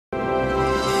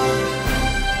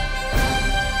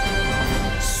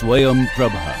Swayam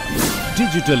Prabha.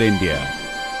 Digital India.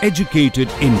 Educated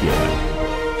India.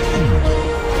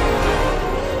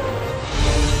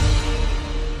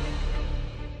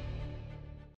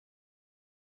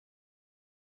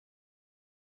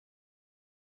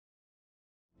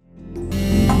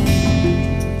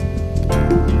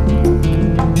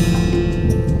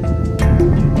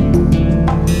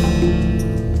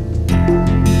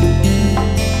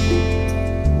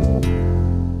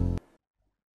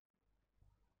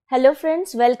 Hello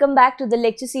friends, welcome back to the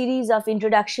lecture series of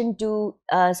Introduction to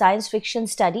Science Fiction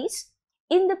Studies.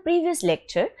 In the previous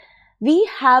lecture, we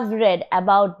have read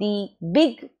about the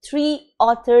big three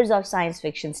authors of science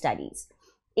fiction studies.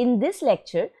 In this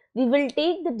lecture, we will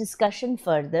take the discussion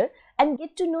further and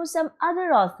get to know some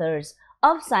other authors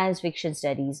of science fiction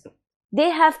studies. They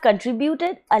have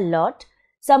contributed a lot,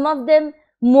 some of them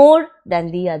more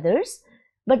than the others,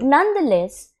 but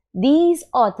nonetheless, these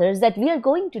authors that we are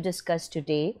going to discuss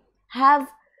today have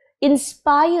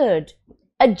inspired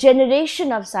a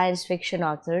generation of science fiction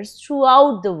authors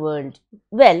throughout the world.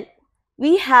 Well,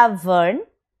 we have Verne,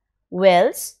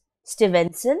 Wells,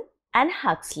 Stevenson and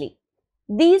Huxley.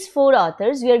 These four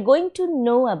authors, we are going to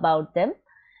know about them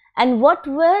and what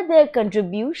were their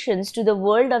contributions to the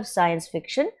world of science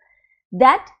fiction.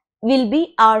 That will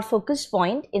be our focus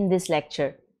point in this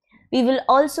lecture. We will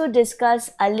also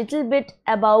discuss a little bit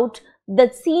about the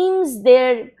themes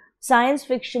their science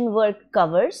fiction work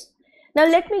covers. Now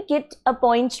let me get a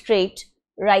point straight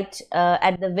right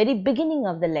at the very beginning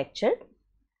of the lecture.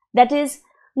 That is,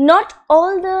 not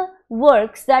all the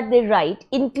works that they write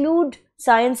include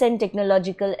science and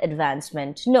technological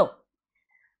advancement. No.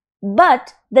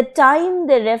 But the time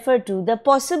they refer to, the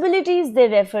possibilities they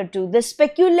refer to, the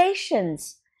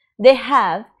speculations they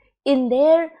have in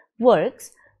their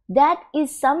works, that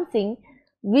is something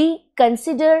we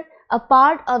consider a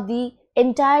part of the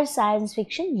entire science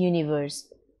fiction universe.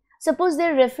 Suppose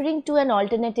they're referring to an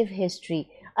alternative history,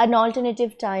 an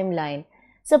alternative timeline.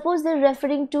 Suppose they're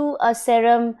referring to a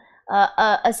serum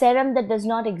that does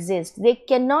not exist. They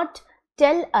cannot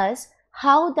tell us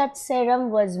how that serum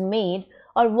was made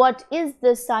or what is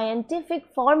the scientific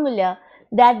formula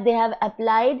that they have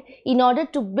applied in order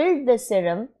to build the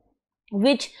serum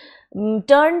which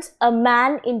turns a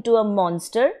man into a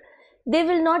monster. They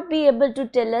will not be able to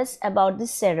tell us about the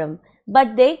serum,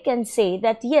 but they can say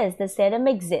that yes, the serum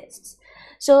exists.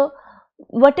 So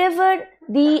whatever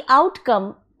the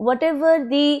outcome, whatever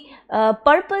the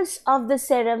purpose of the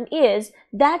serum is,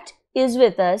 that is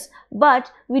with us,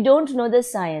 but we don't know the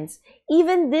science.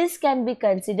 Even this can be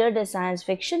considered as science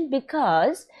fiction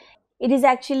because it is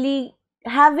actually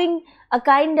having a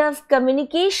kind of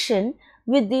communication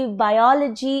with the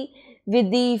biology,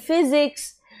 with the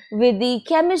physics, with the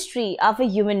chemistry of a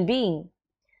human being.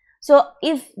 So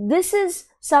if this is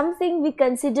something we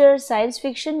consider science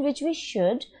fiction, which we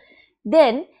should,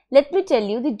 then let me tell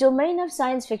you, the domain of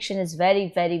science fiction is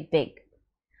very, very big.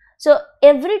 So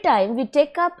every time we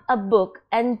take up a book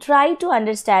and try to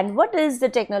understand what is the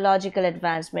technological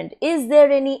advancement, is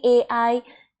there any AI,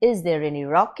 is there any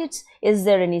rockets, is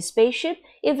there any spaceship?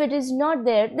 If it is not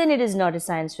there, then it is not a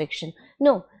science fiction.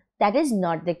 No, that is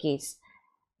not the case.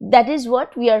 That is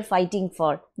what we are fighting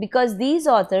for, because these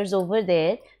authors over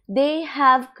there, they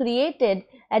have created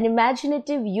an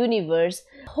imaginative universe,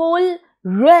 whole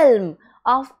realm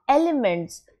of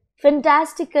elements,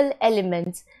 fantastical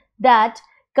elements that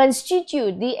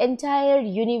constitute the entire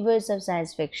universe of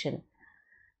science fiction.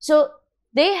 So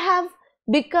they have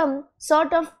become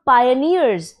sort of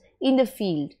pioneers in the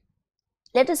field.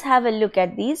 Let us have a look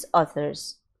at these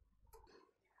authors.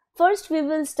 First, we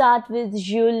will start with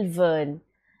Jules Verne.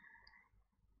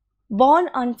 Born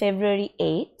on February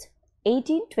 8,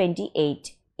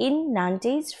 1828 in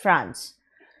Nantes, France.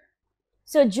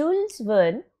 So Jules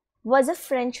Verne was a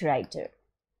French writer.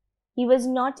 He was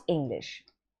not English.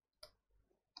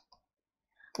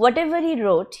 Whatever he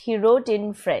wrote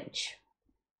in French.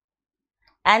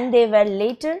 And they were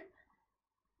later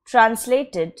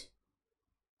translated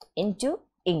into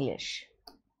English.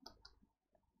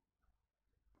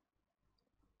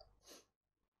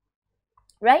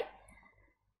 Right?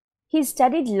 He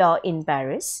studied law in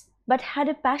Paris, but had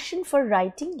a passion for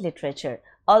writing literature.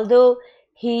 Although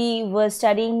he was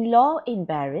studying law in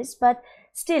Paris, but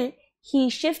still he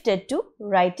shifted to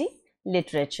writing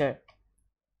literature.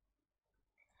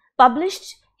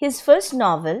 Published his first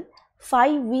novel,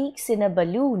 5 Weeks in a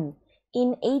Balloon,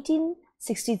 in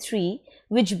 1863,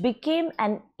 which became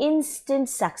an instant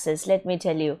success, let me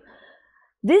tell you.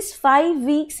 This 5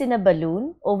 Weeks in a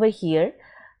Balloon over here,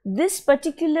 this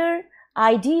particular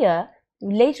idea,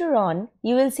 later on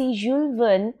you will see Jules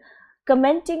Verne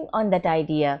commenting on that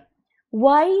idea.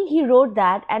 why he wrote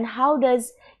that and how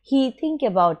does he think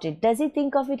about it. Does he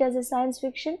think of it as a science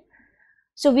fiction?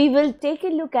 So we will take a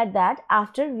look at that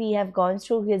after we have gone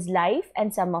through his life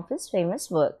and some of his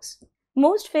famous works.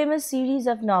 Most famous series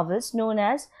of novels known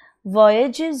as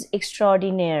Voyages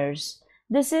Extraordinaires.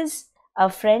 This is a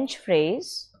French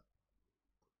phrase.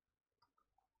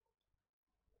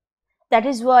 That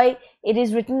is why it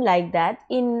is written like that.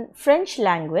 In French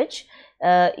language,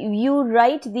 you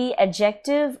write the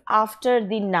adjective after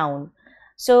the noun.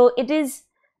 So it is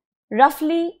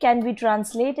roughly can be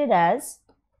translated as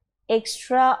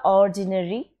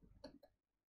extraordinary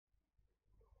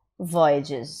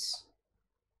voyages.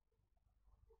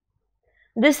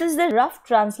 This is the rough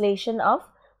translation of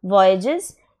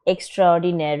Voyages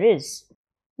Extraordinaires.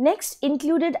 Next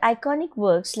included iconic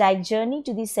works like Journey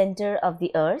to the Center of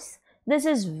the Earth. This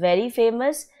is very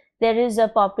famous. There is a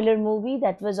popular movie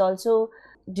that was also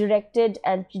directed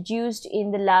and produced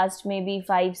in the last maybe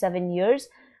 5-7 years,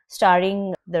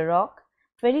 starring The Rock.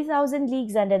 20,000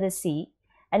 Leagues Under the Sea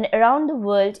and Around the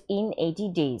World in 80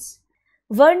 Days.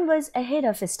 Verne was ahead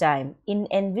of his time in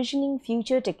envisioning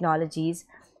future technologies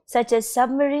such as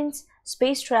submarines,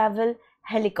 space travel,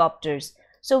 helicopters.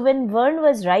 So when Verne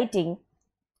was writing,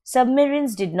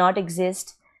 submarines did not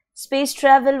exist, space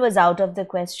travel was out of the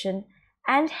question,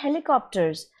 and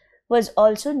helicopters was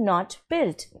also not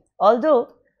built.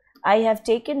 Although I have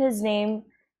taken his name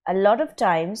a lot of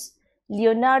times,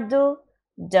 Leonardo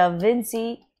da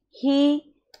Vinci,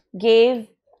 he gave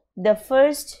the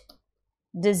first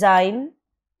design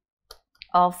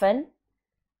of an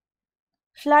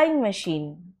flying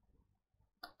machine.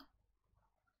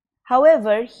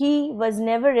 However, he was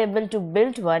never able to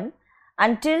build one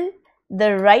until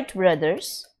the Wright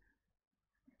brothers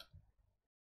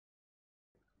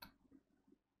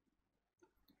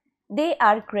they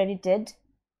are credited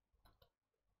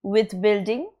with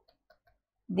building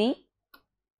the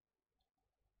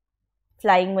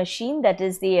flying machine, that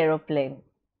is the aeroplane.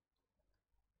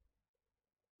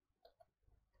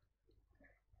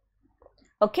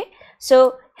 Okay,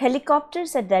 so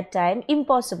helicopters at that time,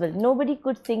 impossible, nobody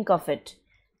could think of it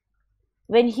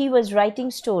when he was writing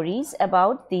stories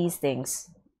about these things.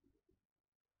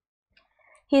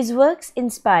 His works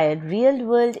inspired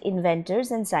real-world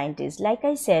inventors and scientists. Like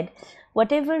I said,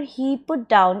 whatever he put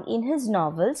down in his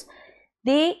novels,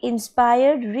 they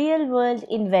inspired real-world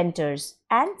inventors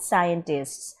and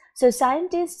scientists. So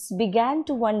scientists began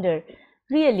to wonder,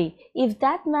 really, if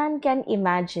that man can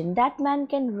imagine, that man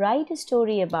can write a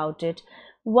story about it,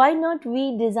 why not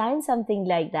we design something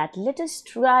like that? Let us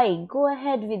try, go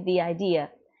ahead with the idea.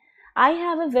 I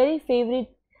have a very favorite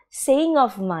saying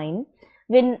of mine.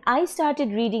 When I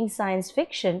started reading science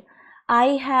fiction,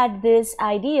 I had this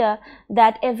idea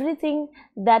that everything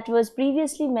that was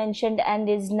previously mentioned and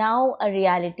is now a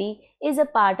reality is a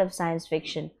part of science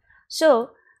fiction. So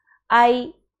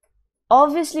I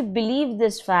obviously believe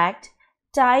this fact.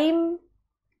 Time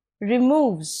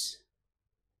removes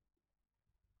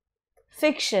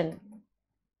fiction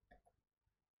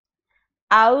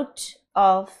out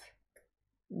of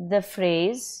the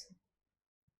phrase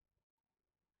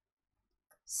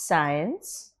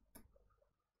science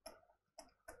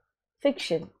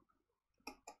fiction.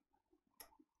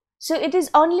 So it is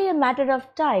only a matter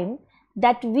of time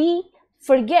that we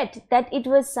forget that it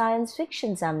was science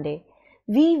fiction someday.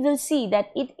 We will see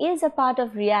that it is a part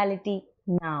of reality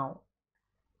now.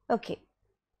 Okay,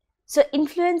 so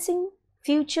influencing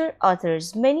future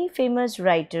authors, many famous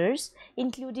writers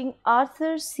including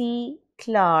Arthur C.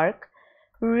 Clarke,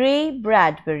 Ray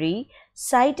Bradbury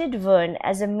cited Verne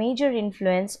as a major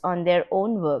influence on their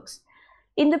own works.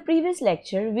 In the previous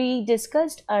lecture, we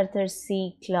discussed Arthur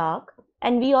C. Clarke,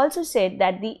 and we also said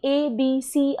that the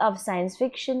ABC of science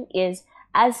fiction is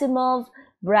Asimov,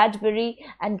 Bradbury,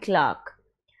 and Clarke.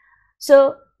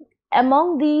 So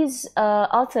among these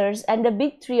authors and the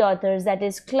big three authors, that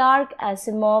is Clarke,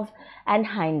 Asimov, and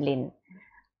Heinlein,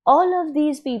 all of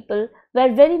these people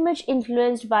were very much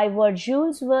influenced by what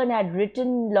Jules Verne had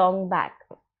written long back.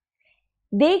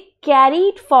 They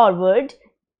carried forward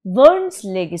Verne's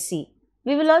legacy.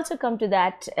 We will also come to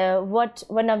that, what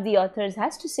one of the authors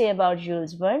has to say about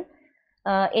Jules Verne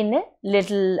in a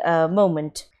little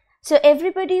moment. So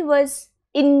everybody was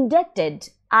indebted,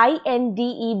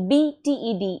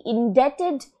 I-N-D-E-B-T-E-D,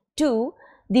 indebted to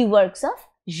the works of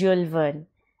Jules Verne.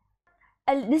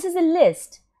 This is a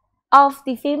list of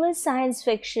the famous science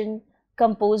fiction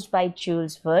composed by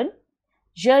Jules Verne.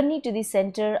 Journey to the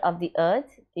Center of the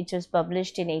Earth, which was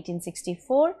published in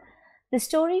 1864. The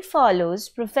story follows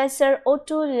Professor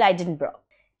Otto Lidenbrock,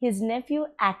 his nephew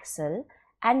Axel,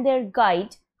 and their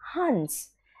guide Hans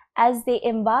as they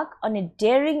embark on a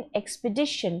daring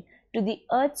expedition to the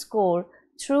Earth's core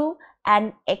through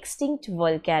an extinct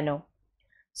volcano.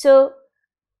 So,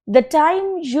 the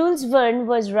time Jules Verne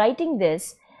was writing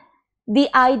this, the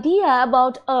idea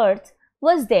about Earth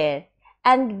was there,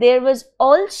 and there was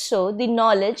also the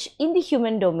knowledge in the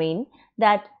human domain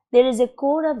that there is a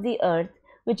core of the Earth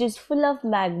which is full of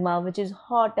magma, which is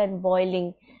hot and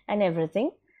boiling and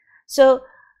everything. So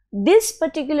this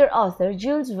particular author,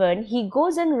 Jules Verne, he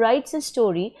goes and writes a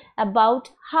story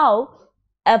about how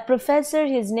a professor,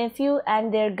 his nephew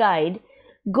and their guide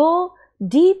go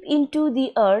deep into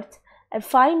the earth and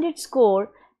find its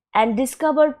core and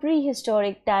discover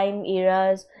prehistoric time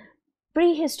eras,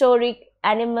 prehistoric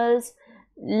animals,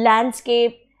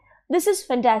 landscape. This is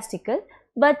fantastical,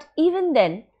 but even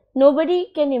then nobody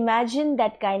can imagine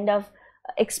that kind of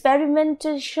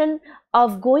experimentation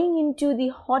of going into the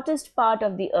hottest part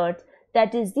of the earth,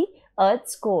 that is the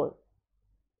Earth's core.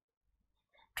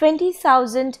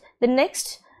 20,000, the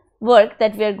next work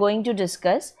that we are going to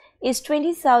discuss is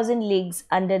 20,000 Leagues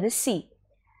Under the Sea.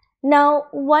 Now,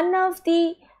 one of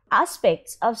the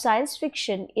aspects of science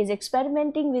fiction is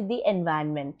experimenting with the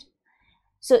environment.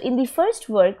 So in the first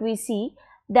work, we see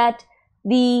that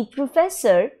the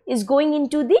professor is going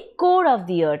into the core of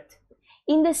the earth.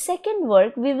 In the second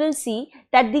work, we will see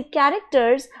that the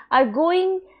characters are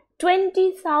going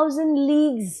 20,000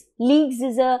 leagues. Leagues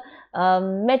is a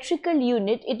metrical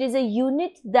unit. It is a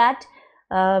unit that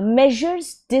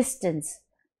measures distance.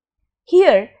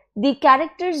 Here, the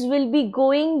characters will be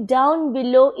going down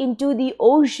below into the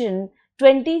ocean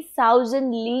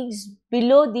 20,000 leagues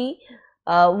below the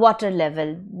water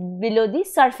level, below the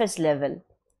surface level.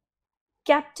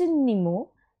 Captain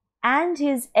Nemo and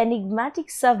his enigmatic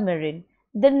submarine,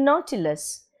 the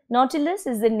Nautilus. Nautilus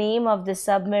is the name of the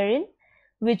submarine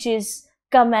which is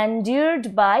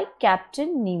commandeered by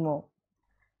Captain Nemo.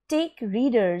 Take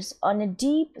readers on a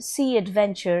deep sea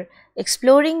adventure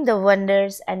exploring the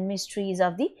wonders and mysteries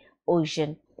of the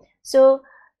ocean. So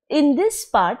in this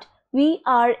part, we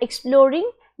are exploring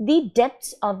the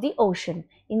depths of the ocean.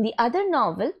 In the other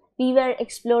novel, we were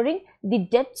exploring the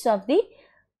depths of the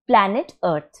planet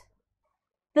Earth.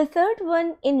 The third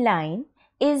one in line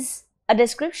is a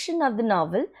description of the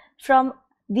novel From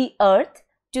the Earth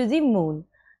to the Moon,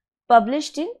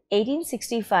 published in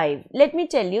 1865. Let me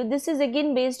tell you, this is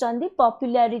again based on the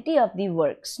popularity of the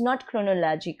works, not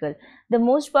chronological. The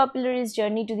most popular is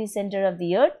Journey to the Center of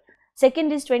the Earth.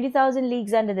 Second is 20,000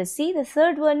 Leagues Under the Sea. The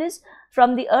third one is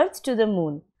From the Earth to the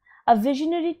Moon, a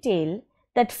visionary tale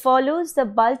that follows the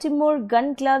Baltimore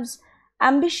Gun Club's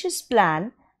ambitious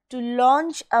plan to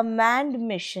launch a manned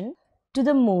mission to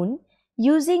the moon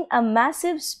using a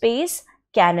massive space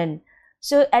cannon.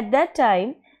 So at that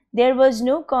time, there was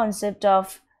no concept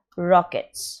of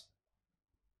rockets.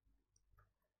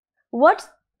 What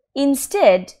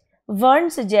instead Verne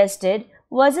suggested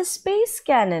was a space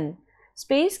cannon.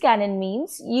 Space cannon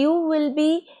means you will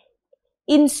be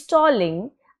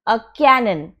installing a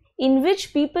cannon in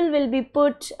which people will be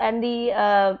put, and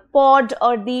the pod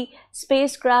or the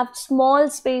spacecraft, small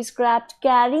spacecraft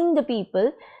carrying the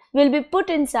people, will be put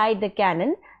inside the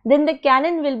cannon. Then the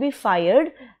cannon will be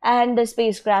fired and the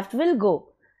spacecraft will go.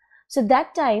 So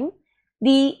that time,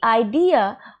 the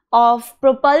idea of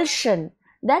propulsion,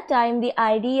 that time the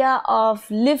idea of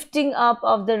lifting up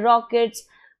of the rockets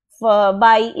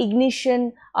by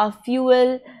ignition of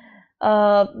fuel,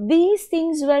 these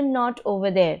things were not over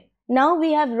there. Now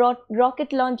we have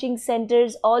rocket launching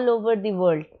centers all over the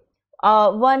world.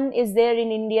 One is there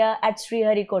in India at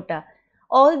Sriharikota.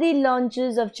 All the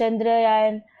launches of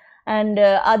Chandrayaan and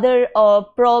other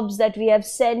probes that we have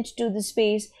sent to the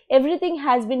space, everything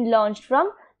has been launched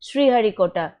from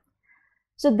Sriharikota.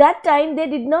 So that time they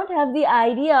did not have the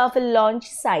idea of a launch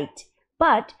site,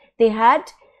 but they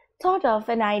had thought of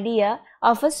an idea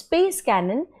of a space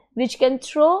cannon which can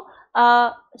throw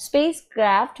a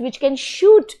spacecraft, which can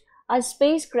shoot a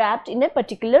spacecraft in a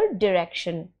particular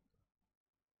direction.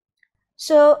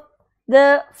 So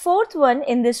the fourth one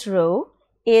in this row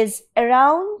is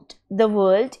Around the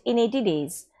World in 80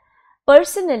 Days.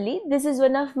 Personally, this is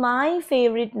one of my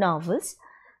favorite novels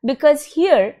because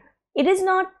here it is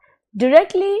not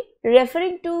directly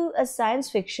referring to a science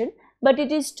fiction, but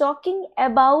it is talking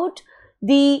about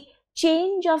the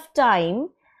change of time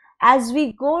as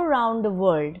we go around the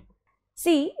world.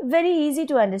 See, very easy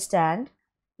to understand.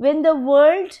 When the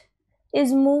world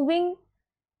is moving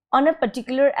on a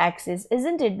particular axis,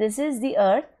 isn't it? This is the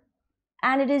Earth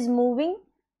and it is moving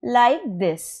like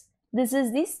this. This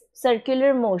is the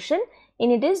circular motion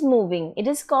and it is moving. It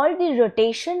is called the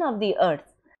rotation of the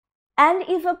Earth. And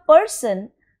if a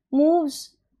person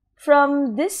moves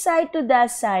from this side to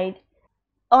that side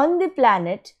on the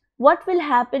planet, what will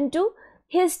happen to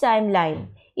his timeline?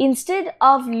 Instead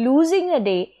of losing a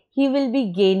day, he will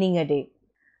be gaining a day.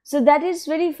 So that is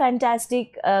very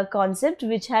fantastic concept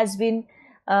which has been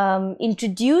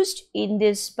introduced in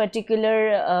this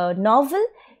particular novel.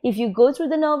 If you go through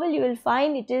the novel, you will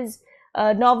find it is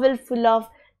a novel full of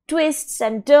twists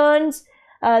and turns,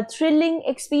 thrilling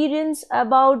experience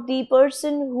about the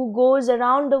person who goes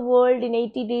around the world in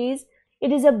 80 days.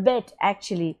 It is a bet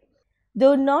actually.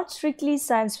 Though not strictly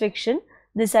science fiction,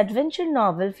 this adventure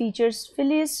novel features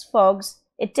Phileas Fogg's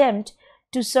attempt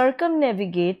to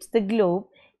circumnavigate the globe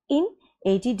in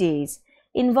 80 days,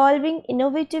 involving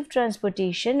innovative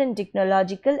transportation and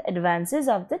technological advances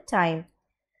of the time.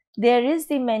 There is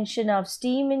the mention of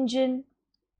steam engine.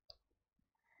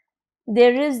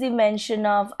 There is the mention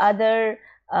of other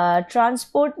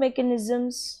transport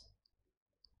mechanisms.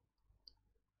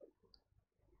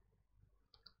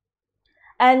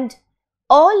 And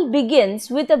all begins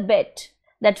with a bet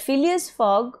that Phileas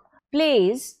Fogg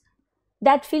places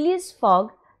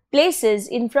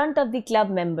in front of the club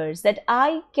members, that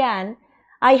I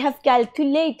have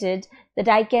calculated that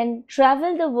I can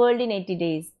travel the world in 80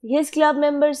 days. His club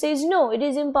member says, no, it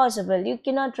is impossible. You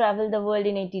cannot travel the world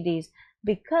in 80 days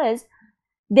because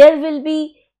there will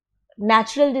be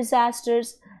natural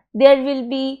disasters, there will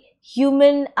be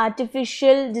human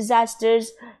artificial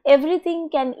disasters. Everything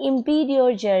can impede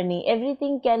your journey.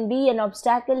 Everything can be an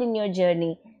obstacle in your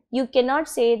journey. You cannot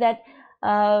say that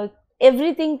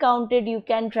everything counted, you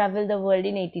can travel the world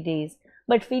in 80 days.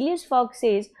 But Phileas Fogg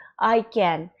says, I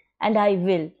can and I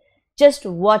will. Just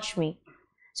watch me.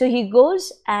 So he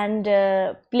goes and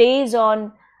plays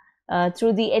on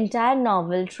through the entire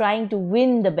novel trying to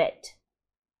win the bet.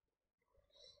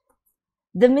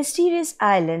 The Mysterious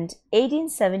Island,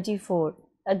 1874.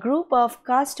 A group of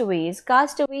castaways.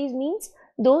 Castaways means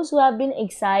those who have been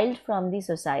exiled from the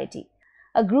society.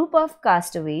 A group of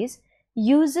castaways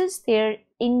uses their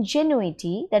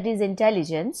ingenuity, that is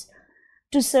intelligence,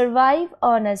 to survive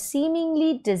on a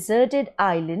seemingly deserted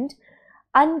island,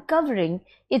 uncovering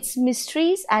its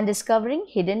mysteries and discovering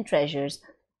hidden treasures.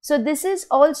 So this is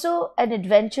also an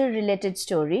adventure related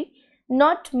story,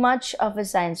 not much of a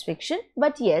science fiction,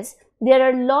 but yes, there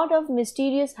are a lot of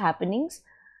mysterious happenings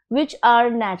which are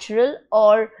natural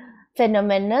or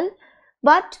phenomenal,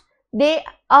 but they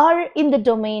are in the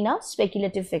domain of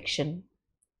speculative fiction.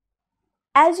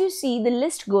 As you see, the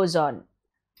list goes on.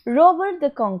 Robert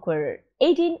the Conqueror,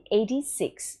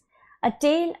 1886, a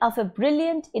tale of a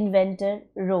brilliant inventor,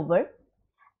 Robert,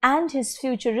 and his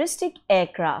futuristic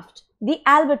aircraft, the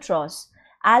Albatross.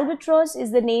 Albatross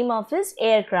is the name of his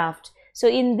aircraft. So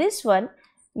in this one,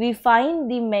 we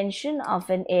find the mention of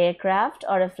an aircraft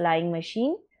or a flying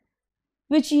machine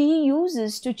which he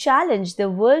uses to challenge the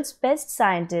world's best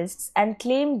scientists and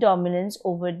claim dominance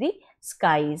over the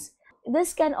skies.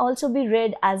 This can also be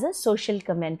read as a social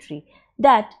commentary,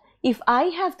 that if I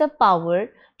have the power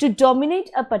to dominate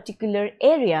a particular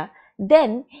area,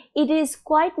 then it is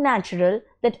quite natural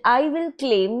that I will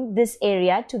claim this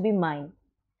area to be mine.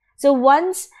 So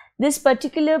once this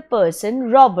particular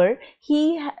person, Robert,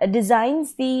 he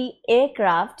designs the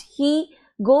aircraft, he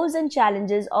goes and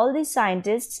challenges all the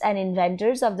scientists and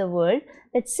inventors of the world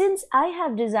that since I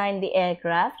have designed the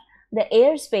aircraft, the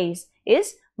airspace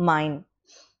is mine.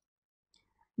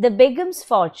 The Begum's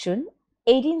Fortune,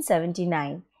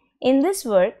 1879. In this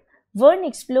work, Verne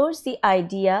explores the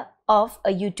idea of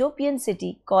a utopian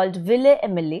city called Ville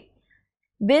Emily,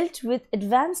 built with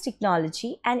advanced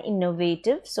technology and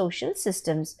innovative social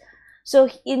systems. So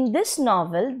in this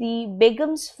novel, The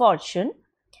Begum's Fortune,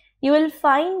 you will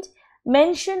find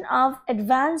mention of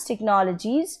advanced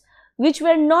technologies which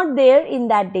were not there in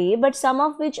that day, but some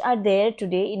of which are there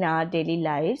today in our daily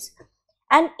lives,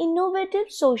 and innovative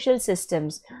social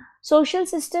systems. Social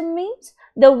system means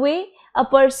the way a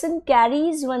person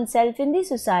carries oneself in the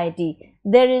society.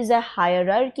 There is a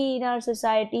hierarchy in our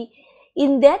society.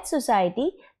 In that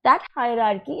society, that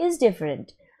hierarchy is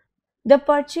different. The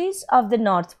Purchase of the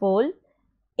North Pole,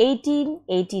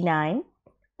 1889,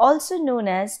 also known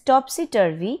as Topsy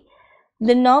Turvy,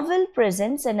 the novel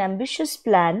presents an ambitious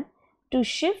plan to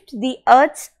shift the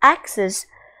Earth's axis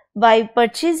by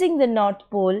purchasing the North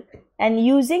Pole and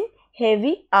using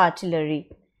heavy artillery.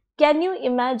 Can you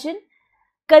imagine?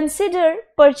 Consider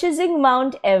purchasing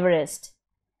Mount Everest.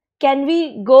 Can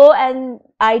we go and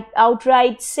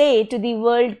outright say to the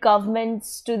world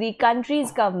governments, to the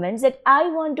country's governments, that I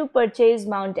want to purchase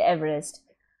Mount Everest?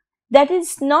 That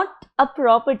is not a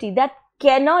property, that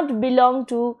cannot belong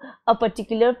to a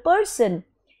particular person.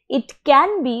 It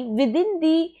can be within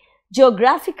the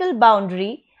geographical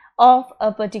boundary of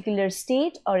a particular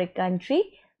state or a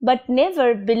country, but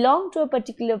never belong to a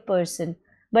particular person.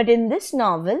 But in this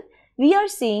novel, we are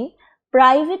seeing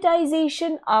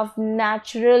privatization of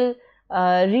natural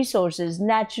resources,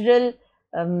 natural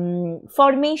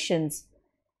formations.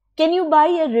 Can you buy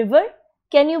a river?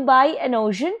 Can you buy an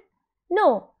ocean?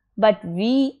 No, but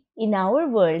we in our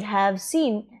world have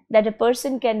seen that a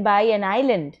person can buy an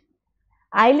island.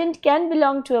 Island can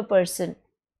belong to a person.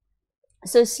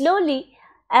 So slowly,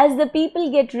 as the people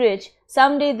get rich,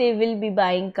 someday they will be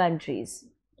buying countries.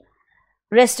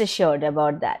 Rest assured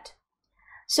about that.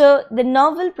 So the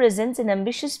novel presents an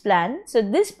ambitious plan. So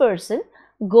this person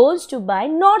goes to buy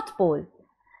North Pole.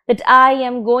 That I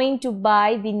am going to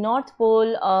buy the North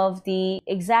Pole of the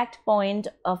exact point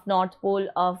of North Pole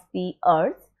of the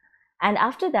Earth, and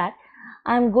after that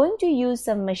I am going to use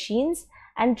some machines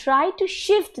and try to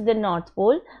shift the North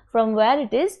Pole from where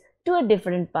it is to a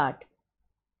different part.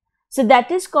 So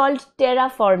that is called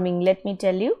terraforming. Let me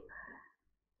tell you,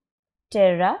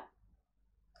 terraforming.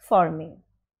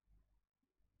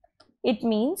 It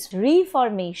means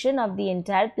reformation of the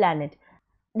entire planet.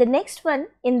 The next one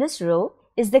in this row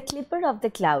is The Clipper of the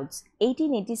Clouds,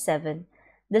 1887.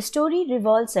 The story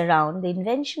revolves around the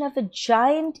invention of a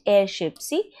giant airship.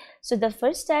 See, so the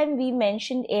first time we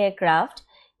mentioned aircraft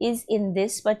is in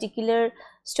this particular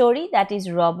story, that is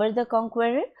Robert the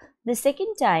Conqueror. The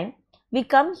second time we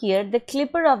come here, the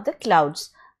Clipper of the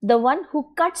Clouds, the one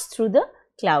who cuts through the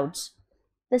clouds.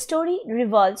 The story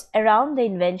revolves around the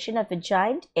invention of a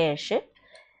giant airship,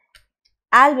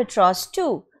 Albatross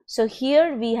 2. So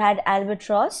here we had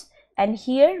Albatross, and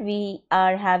here we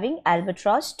are having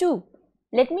Albatross 2.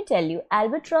 Let me tell you,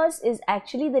 Albatross is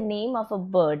actually the name of a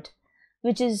bird,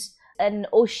 which is an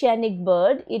oceanic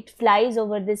bird. It flies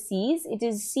over the seas. It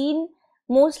is seen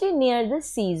mostly near the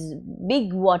seas,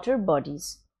 big water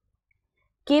bodies.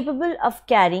 Capable of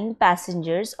carrying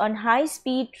passengers on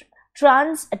high-speed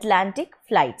transatlantic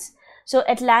flights. So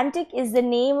Atlantic is the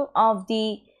name of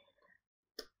the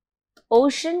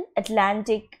ocean,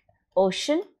 Atlantic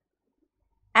Ocean,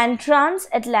 and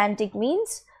transatlantic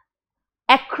means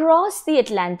across the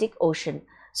Atlantic Ocean.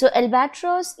 So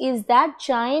Albatross is that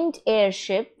giant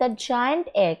airship, that giant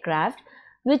aircraft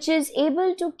which is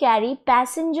able to carry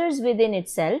passengers within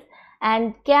itself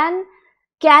and can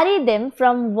carry them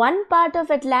from one part of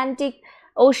Atlantic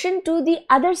Ocean to the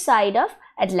other side of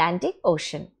Atlantic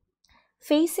Ocean.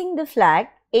 Facing the Flag,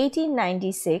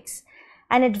 1896,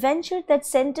 an adventure that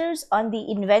centers on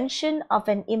the invention of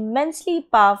an immensely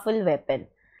powerful weapon,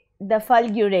 the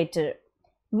fulgurator,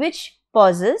 which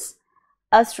poses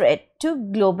a threat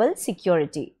to global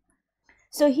security.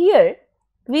 So here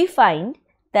we find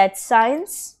that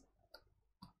science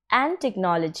and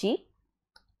technology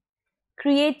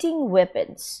creating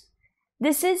weapons.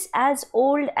 This is as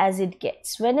old as it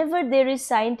gets. Whenever there is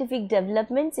scientific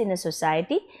developments in a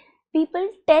society, people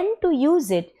tend to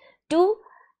use it to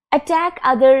attack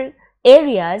other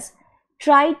areas,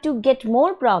 try to get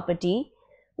more property.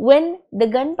 When the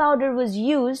gunpowder was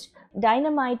used,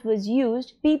 dynamite was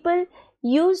used, people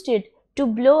used it to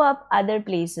blow up other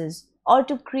places or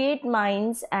to create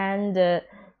mines and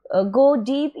go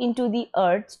deep into the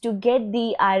earth to get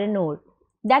the iron ore.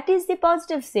 That is the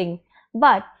positive thing.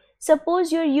 But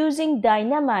suppose you're using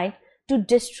dynamite to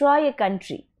destroy a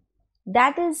country.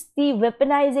 That is the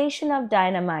weaponization of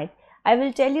dynamite. I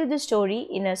will tell you the story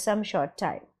in some short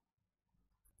time.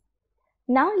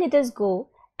 Now let us go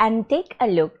and take a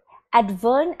look at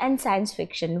Verne and science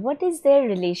fiction. What is their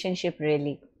relationship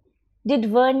really? Did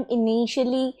Verne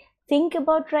initially think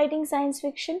about writing science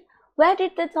fiction? Where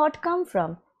did the thought come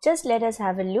from? Just let us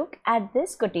have a look at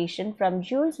this quotation from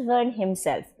Jules Verne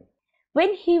himself.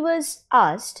 When he was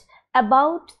asked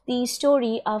about the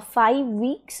story of 5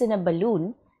 weeks in a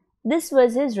balloon, this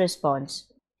was his response.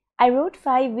 I wrote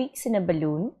 5 weeks in a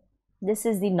balloon. This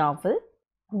is the novel.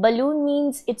 Balloon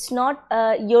means it's not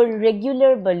your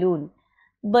regular balloon.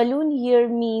 Balloon here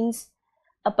means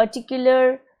a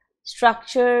particular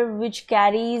structure which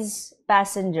carries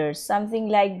passengers, something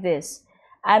like this.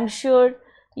 I'm sure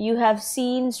you have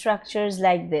seen structures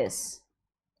like this.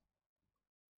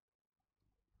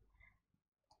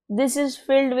 This is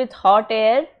filled with hot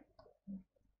air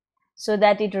so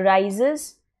that it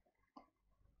rises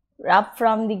up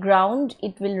from the ground.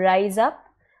 It will rise up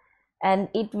and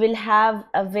it will have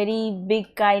a very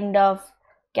big kind of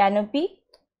canopy.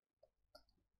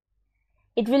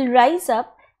 It will rise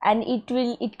up and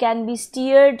it can be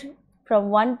steered from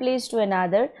one place to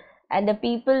another, and the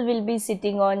people will be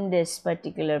sitting on this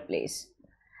particular place.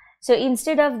 So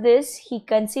instead of this, he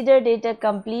considered it a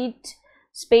complete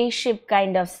spaceship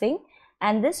kind of thing,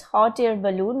 and this hot air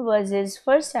balloon was his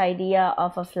first idea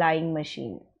of a flying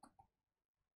machine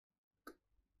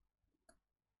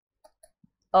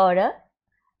or a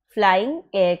flying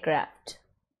aircraft.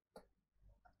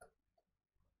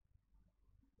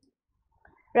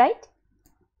 Right?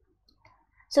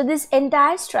 So this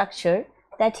entire structure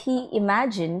that he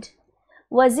imagined,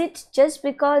 was it just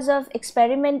because of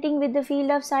experimenting with the field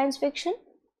of science fiction?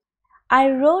 I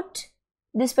wrote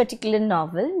this particular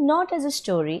novel not as a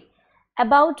story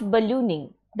about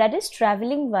ballooning, that is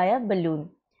traveling via balloon,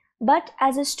 but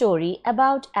as a story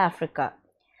about Africa.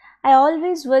 I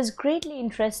always was greatly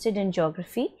interested in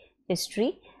geography,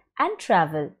 history, and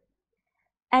travel,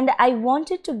 and I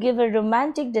wanted to give a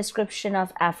romantic description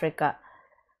of Africa.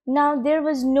 Now, there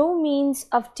was no means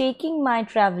of taking my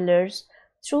travelers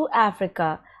through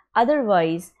Africa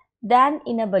otherwise than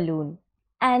in a balloon,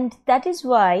 and that is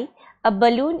why a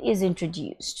balloon is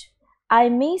introduced. I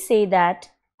may say that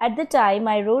at the time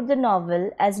I wrote the novel,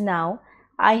 as now,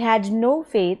 I had no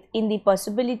faith in the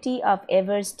possibility of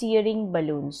ever steering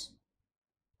balloons.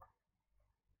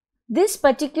 This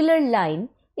particular line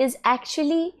is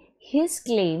actually his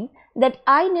claim that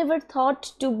I never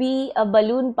thought to be a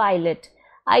balloon pilot.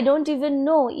 I don't even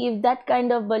know if that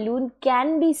kind of balloon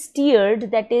can be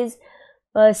steered, that is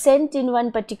sent in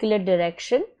one particular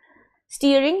direction.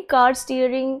 Steering, car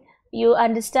steering, you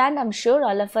understand, I'm sure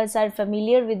all of us are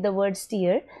familiar with the word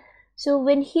steer. So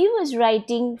when he was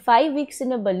writing 5 Weeks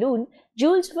in a Balloon,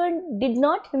 Jules Verne did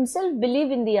not himself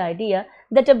believe in the idea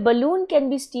that a balloon can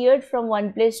be steered from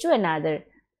one place to another.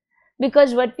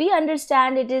 Because what we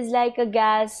understand, it is like a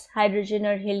gas, hydrogen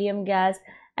or helium gas,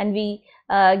 and we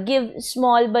give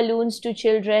small balloons to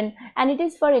children, and it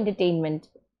is for entertainment.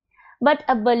 But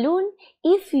a balloon,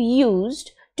 if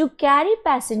used to carry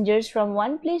passengers from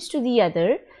one place to the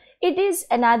other, it is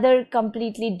another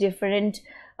completely different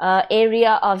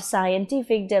area of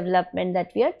scientific development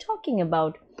that we are talking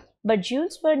about. But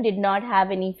Jules Verne did not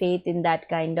have any faith in that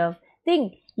kind of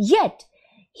thing. Yet,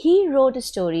 he wrote a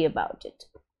story about it.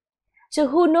 So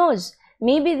who knows?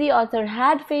 Maybe the author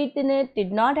had faith in it,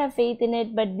 did not have faith in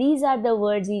it, but these are the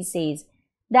words he says.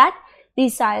 That the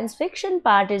science fiction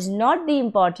part is not the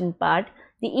important part.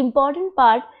 The important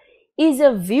part is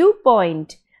a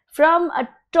viewpoint from a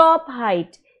top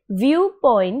height,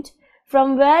 viewpoint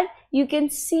from where you can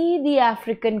see the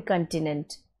African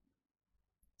continent.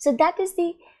 So that is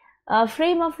the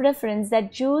frame of reference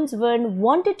that Jules Verne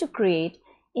wanted to create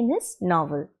in his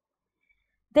novel.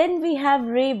 Then we have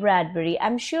Ray Bradbury.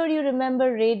 I'm sure you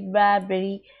remember Ray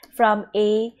Bradbury from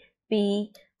A,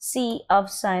 B, C of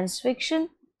science fiction.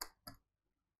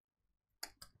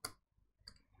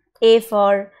 A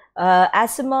for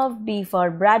Asimov, B for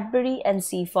Bradbury, and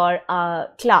C for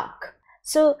Clarke.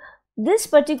 So this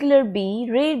particular B,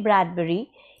 Ray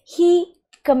Bradbury, he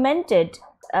commented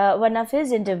one of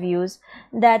his interviews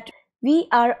that we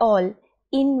are all,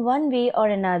 in one way or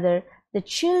another, the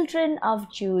children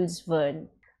of Jules Verne.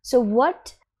 So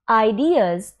what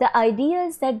ideas, the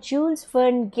ideas that Jules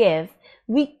Verne gave,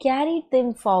 we carried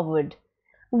them forward.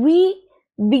 We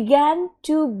began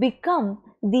to become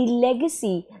the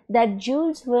legacy that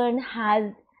Jules Verne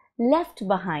had left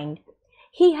behind.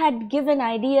 He had given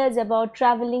ideas about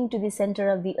traveling to the center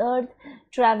of the earth,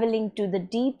 traveling to the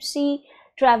deep sea,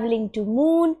 traveling to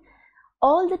moon,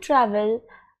 all the travel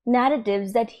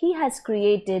narratives that he has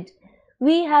created.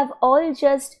 We have all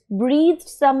just breathed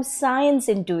some science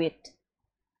into it.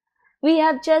 We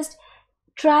have just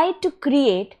tried to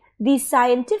create these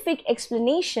scientific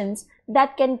explanations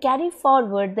that can carry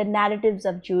forward the narratives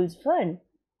of Jules Verne.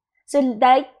 So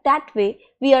like that way,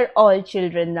 we are all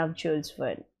children of Jules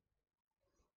Verne.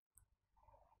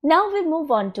 Now we move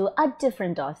on to a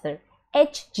different author,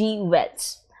 H.G.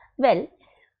 Wells. Well,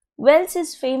 Wells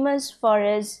is famous for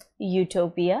his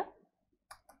Utopia.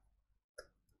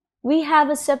 We have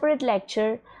a separate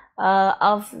lecture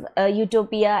of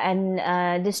Utopia and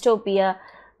Dystopia,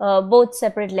 both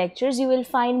separate lectures. You will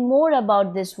find more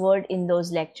about this word in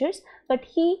those lectures, but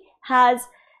he has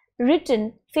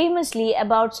written famously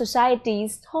about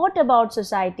societies, thought about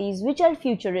societies which are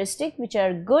futuristic, which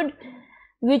are good,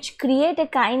 which create a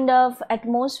kind of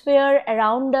atmosphere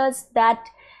around us that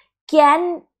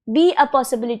can be a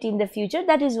possibility in the future.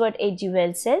 That is what H.G.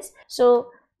 Wells says.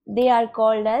 So they are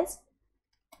called as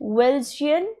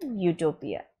Wellsian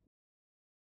Utopia.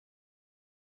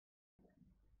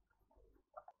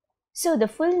 So the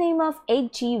full name of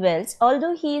H.G. Wells,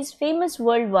 although he is famous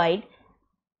worldwide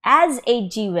as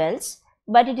H.G. Wells,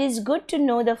 but it is good to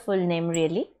know the full name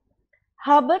really.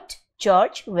 Herbert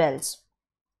George Wells,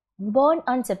 born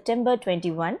on September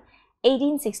 21,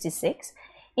 1866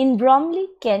 in Bromley,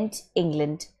 Kent,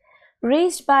 England,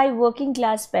 Raised by working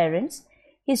class parents,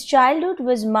 his childhood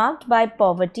was marked by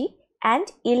poverty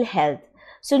and ill health.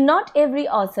 So not every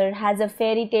author has a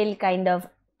fairy tale kind of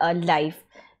life.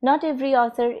 Not every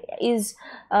author is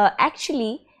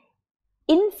actually,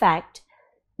 in fact,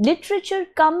 literature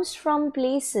comes from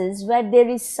places where there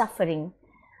is suffering.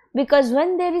 Because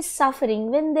when there is suffering,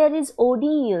 when there is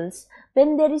ordeals,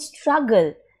 when there is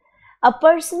struggle, a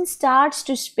person starts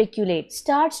to speculate,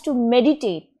 starts to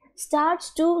meditate,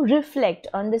 starts to reflect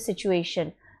on the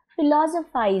situation,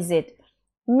 philosophize it,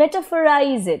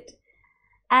 metaphorize it,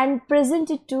 and present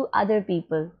it to other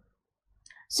people.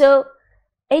 So,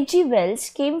 H.G. Wells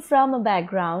came from a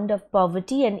background of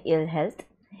poverty and ill health.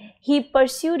 He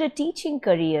pursued a teaching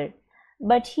career,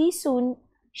 but he soon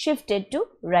shifted to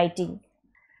writing.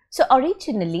 So,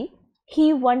 originally,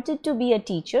 he wanted to be a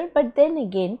teacher, but then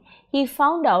again, he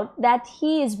found out that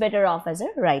he is better off as a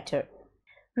writer.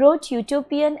 Wrote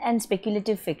utopian and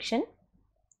speculative fiction,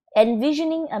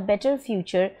 envisioning a better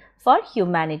future for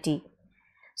humanity.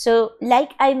 So,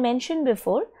 like I mentioned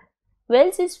before,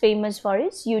 Wells is famous for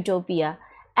his utopia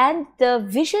and the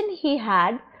vision he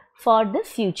had for the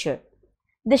future.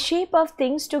 The Shape of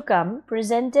Things to Come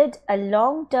presented a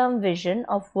long-term vision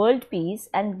of world peace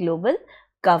and global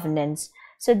governance.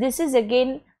 So, this is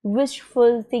again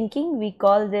wishful thinking. We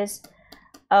call this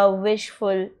a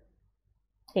wishful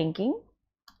thinking.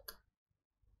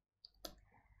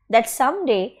 That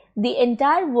someday the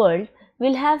entire world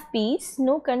will have peace,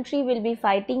 no country will be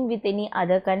fighting with any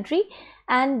other country,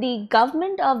 and the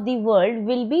government of the world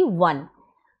will be one.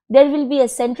 There will be a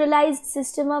centralized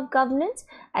system of governance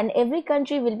and every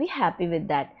country will be happy with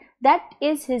that. That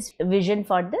is his vision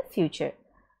for the future.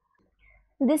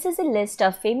 This is a list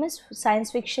of famous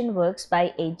science fiction works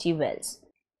by H.G. Wells.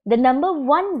 The number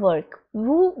one work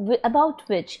about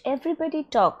which everybody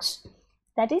talks,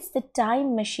 that is The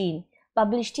Time Machine,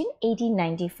 published in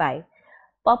 1895,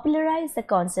 popularized the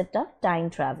concept of time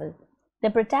travel. The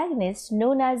protagonist,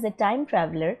 known as the time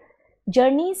traveler,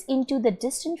 journeys into the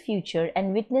distant future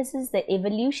and witnesses the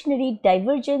evolutionary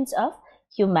divergence of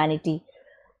humanity.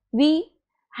 We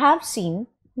have seen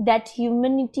that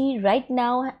humanity right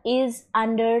now is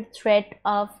under threat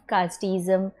of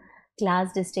casteism,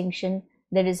 class distinction.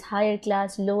 There is higher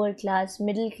class, lower class,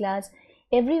 middle class.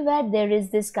 Everywhere there is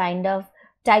this kind of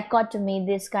dichotomy,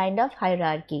 this kind of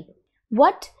hierarchy.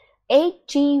 What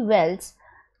H.G. Wells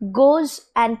goes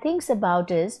and thinks about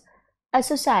is a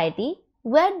society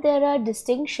where there are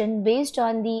distinctions based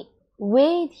on the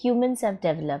way humans have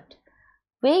developed,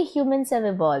 way humans have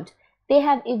evolved. They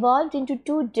have evolved into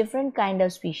two different kind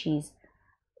of species.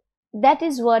 That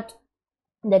is what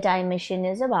the Time Machine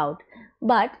is about.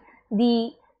 But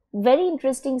the very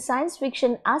interesting science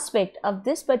fiction aspect of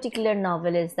this particular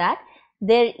novel is that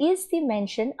there is the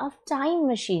mention of time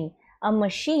machine, a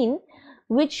machine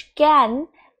which can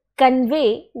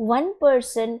convey one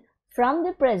person from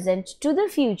the present to the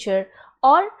future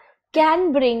or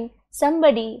can bring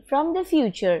somebody from the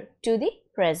future to the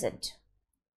present.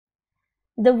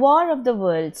 The War of the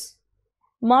Worlds,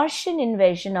 Martian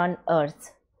invasion on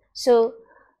Earth. So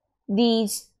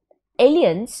these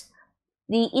aliens,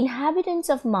 the inhabitants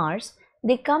of Mars,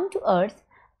 they come to Earth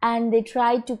and they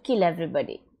try to kill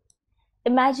everybody.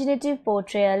 Imaginative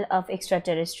portrayal of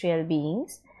extraterrestrial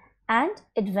beings and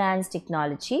advanced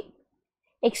technology,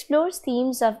 explores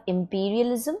themes of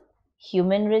imperialism,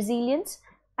 human resilience,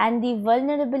 and the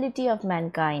vulnerability of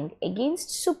mankind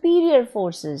against superior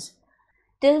forces.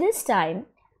 Till this time,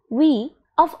 we,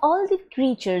 of all the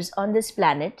creatures on this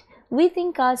planet, we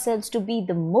think ourselves to be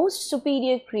the most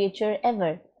superior creature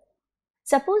ever.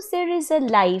 Suppose there is a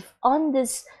life on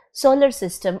this solar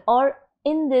system or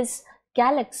in this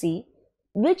galaxy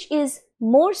which is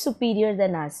more superior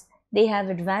than us. They have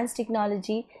advanced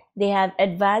technology, they have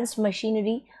advanced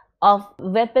machinery of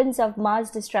weapons of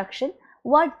mass destruction.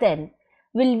 What then?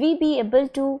 Will we be able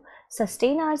to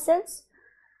sustain ourselves?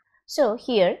 So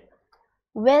here,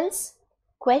 Wells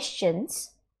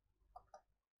questions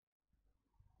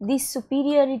the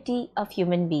superiority of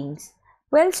human beings.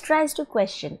 Wells tries to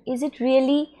question, is it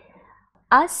really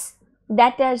us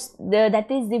that is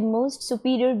the most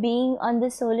superior being on the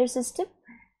solar system?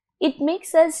 It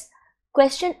makes us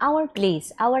question our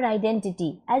place, our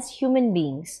identity as human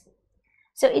beings.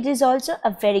 So it is also a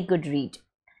very good read.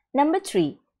 Number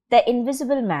 3, The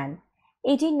Invisible Man,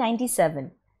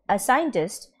 1897. A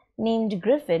scientist named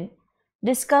Griffin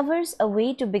discovers a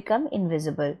way to become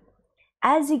invisible.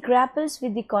 As he grapples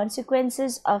with the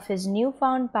consequences of his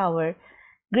newfound power,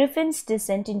 Griffin's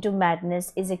descent into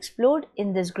madness is explored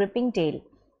in this gripping tale.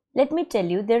 Let me tell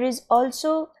you, there is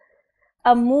also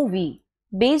a movie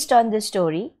based on this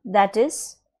story, that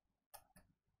is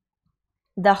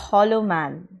The Hollow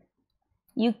Man.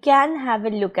 You can have a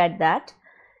look at that.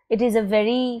 It is a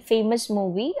very famous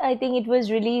movie. I think it was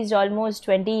released almost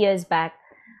 20 years back.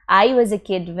 I was a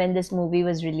kid when this movie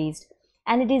was released.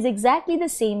 And it is exactly the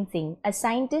same thing. A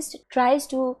scientist tries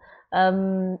to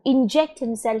inject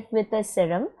himself with a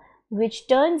serum which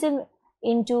turns him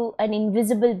into an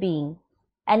invisible being.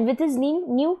 And with his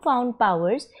newfound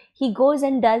powers, he goes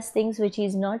and does things which he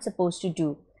is not supposed to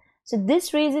do. So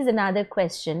this raises another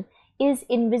question. Is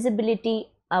invisibility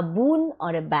a boon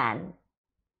or a ban?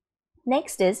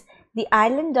 Next is the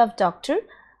island of Dr.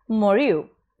 Moreau.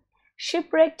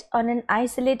 Shipwrecked on an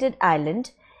isolated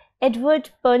island, Edward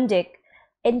Purdick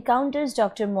encounters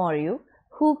Dr. Moreau,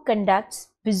 who conducts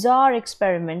bizarre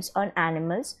experiments on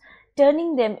animals,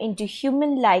 turning them into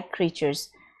human-like creatures.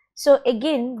 So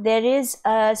again, there is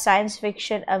a science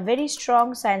fiction, a very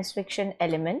strong science fiction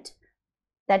element,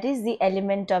 that is the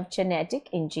element of genetic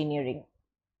engineering.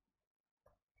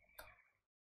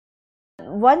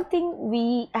 One thing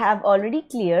we have already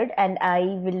cleared, and I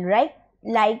will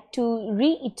like to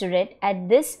reiterate at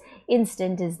this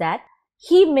instant, is that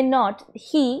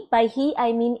by he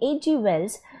I mean H.G.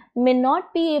 Wells, may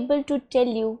not be able to tell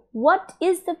you what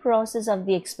is the process of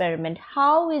the experiment,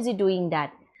 how is he doing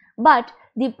that, but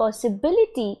the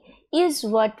possibility is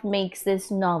what makes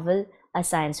this novel a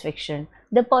science fiction.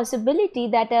 The possibility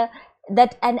that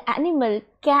an animal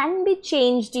can be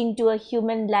changed into a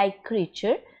human-like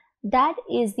creature, that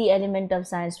is the element of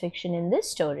science fiction in this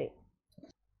story.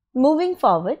 Moving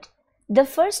forward, The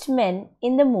First Men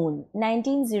in the Moon,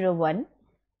 1901,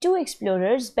 two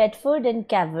explorers, Bedford and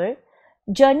Cavor,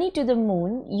 journey to the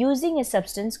moon using a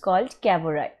substance called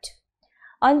cavorite.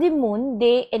 On the moon,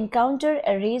 they encounter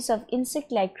a race of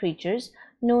insect-like creatures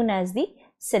known as the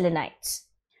Selenites.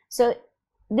 So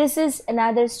this is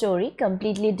another story,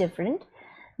 completely different.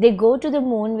 They go to the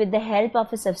moon with the help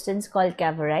of a substance called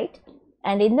cavorite,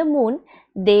 and in the moon,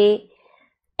 they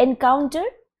encounter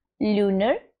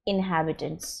lunar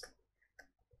inhabitants.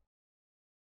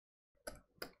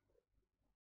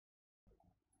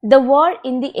 The War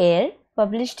in the Air,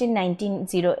 published in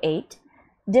 1908,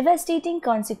 Devastating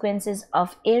Consequences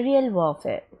of Aerial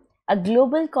Warfare, a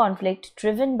global conflict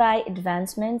driven by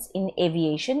advancements in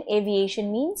aviation.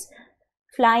 Aviation means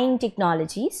flying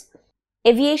technologies.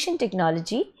 Aviation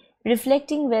technology,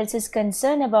 reflecting Wells's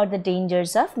concern about the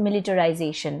dangers of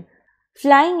militarization.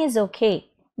 Flying is okay,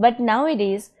 but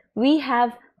nowadays we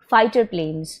have fighter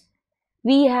planes.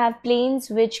 We have planes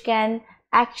which can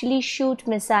actually shoot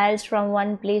missiles from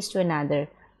one place to another.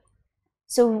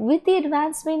 So with the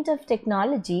advancement of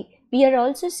technology, we are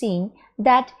also seeing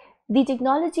that the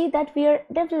technology that we are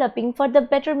developing for the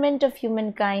betterment of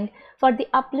humankind, for the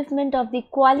upliftment of the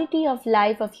quality of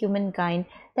life of humankind,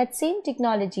 that same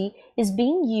technology is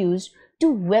being used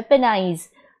to weaponize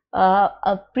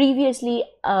previously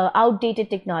outdated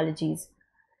technologies.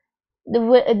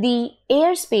 The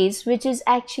airspace, which is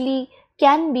actually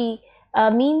can be a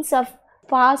means of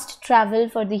fast travel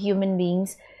for the human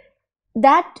beings,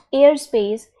 that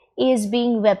airspace is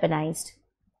being weaponized.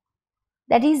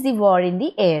 That is the war in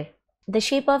the air. The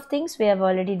shape of things we have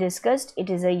already discussed. It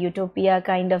is a utopia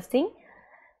kind of thing.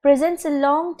 Presents a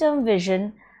long-term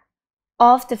vision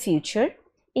of the future,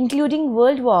 including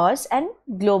world wars and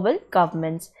global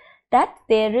governments, that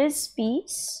there is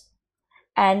peace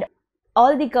and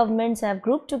all the governments have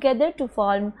grouped together to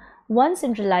form one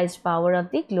centralized power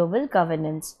of the global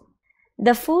governance.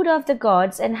 The Food of the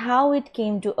Gods and How It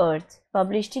Came to Earth,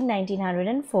 published in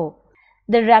 1904.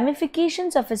 The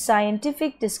ramifications of a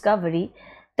scientific discovery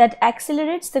that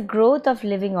accelerates the growth of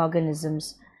living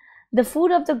organisms. The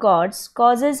food of the gods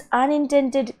causes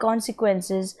unintended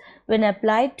consequences when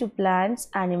applied to plants,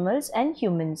 animals, and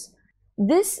humans.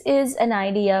 This is an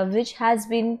idea which has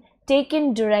been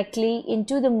taken directly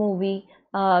into the movie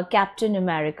Captain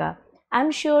America. I'm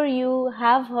sure you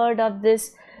have heard of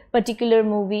this particular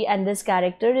movie, and this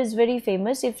character is very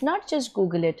famous. If not, just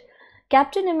Google it.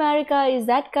 Captain America is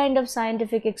that kind of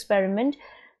scientific experiment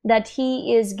that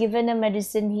he is given a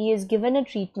medicine, he is given a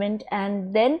treatment,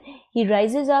 and then he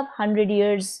rises up 100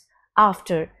 years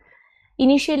after.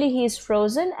 Initially he is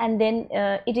frozen, and then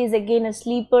it is again a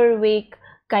sleeper wake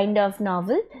kind of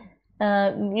novel.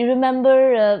 You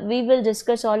remember, we will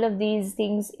discuss all of these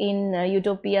things in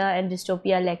Utopia and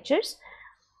Dystopia lectures.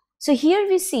 So here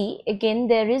we see again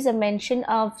there is a mention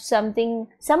of some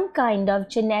kind of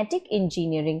genetic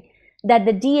engineering, that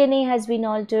the DNA has been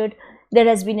altered, there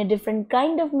has been a different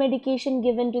kind of medication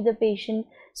given to the patient.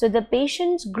 So the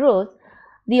patient's growth,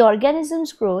 the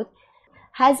organism's growth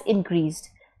has increased.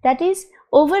 That is,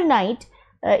 overnight,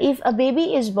 if a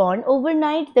baby is born,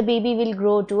 overnight the baby will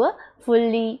grow to a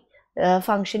fully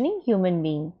functioning human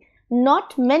being,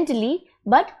 not mentally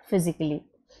but physically.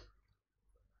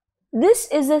 This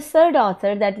is the third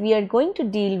author that we are going to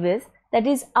deal with, that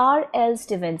is R.L.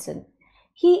 Stevenson.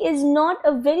 He is not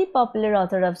a very popular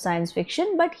author of science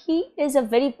fiction, but he is a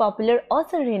very popular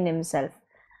author in himself.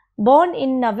 Born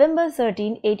in November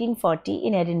 13, 1840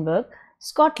 in Edinburgh,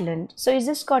 Scotland, so he's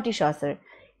a Scottish author,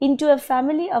 into a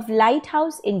family of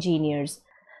lighthouse engineers.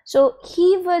 So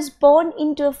he was born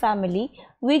into a family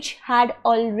which had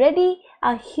already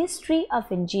a history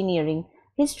of engineering,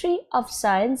 history of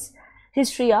science,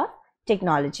 history of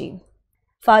technology.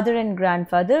 Father and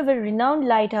grandfather were renowned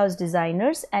lighthouse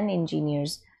designers and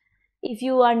engineers. If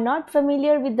you are not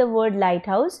familiar with the word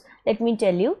lighthouse, let me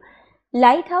tell you,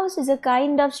 lighthouse is a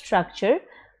kind of structure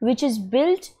which is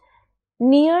built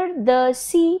near the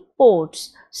sea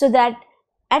ports, so that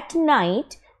at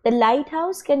night the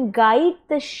lighthouse can guide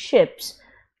the ships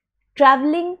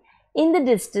traveling in the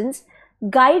distance,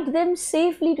 guide them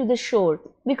safely to the shore,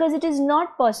 because it is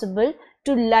not possible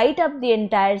to light up the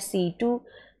entire sea, to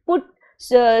put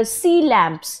sea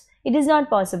lamps. It is not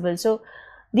possible. So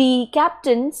the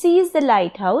captain sees the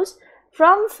lighthouse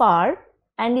from far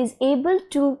and is able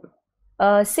to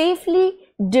safely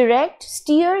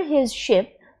steer his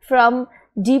ship from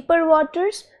deeper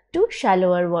waters to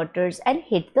shallower waters and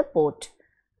hit the port.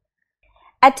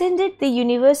 Attended the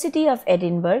University of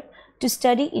Edinburgh to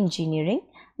study engineering,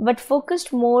 but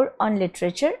focused more on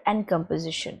literature and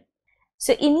composition.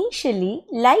 So initially,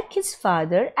 like his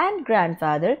father and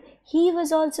grandfather, he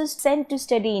was also sent to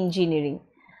study engineering.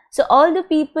 So all the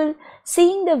people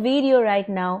seeing the video right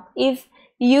now, if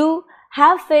you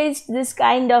have faced this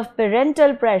kind of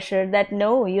parental pressure that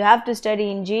no, you have to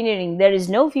study engineering, there is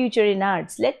no future in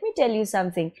arts, let me tell you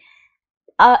something.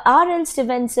 R.L.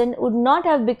 Stevenson would not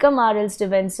have become R.L.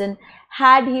 Stevenson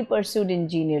had he pursued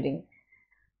engineering.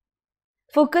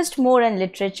 Focused more on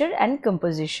literature and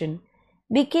composition.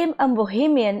 Became a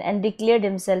bohemian and declared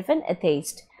himself an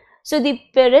atheist. So the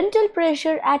parental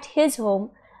pressure at his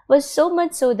home was so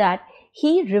much so that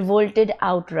he revolted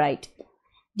outright.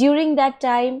 During that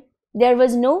time, there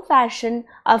was no fashion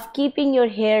of keeping your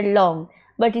hair long,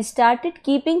 but he started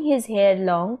keeping his hair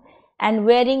long and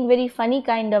wearing very funny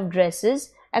kind of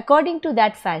dresses according to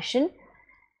that fashion.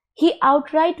 He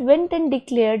outright went and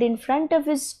declared in front of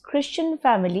his Christian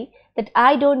family that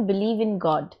I don't believe in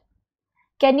God.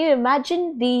 Can you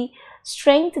imagine the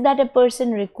strength that a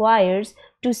person requires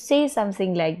to say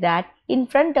something like that in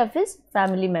front of his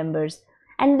family members?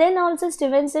 And then also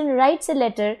Stevenson writes a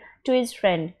letter to his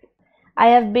friend. I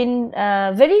have been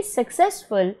very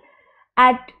successful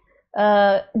at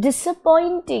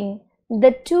disappointing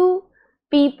the two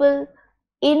people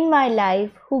in my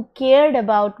life who cared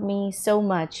about me so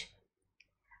much.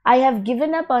 I have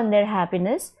given up on their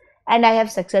happiness and I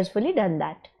have successfully done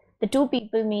that. The two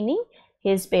people meaning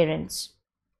his parents.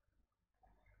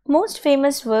 Most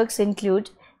famous works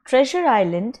include Treasure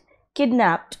Island,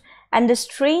 Kidnapped, and The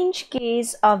Strange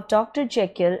Case of Dr.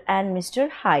 Jekyll and Mr.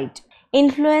 Hyde.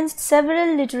 Influenced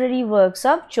several literary works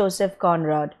of Joseph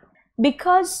Conrad.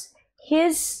 Because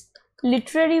his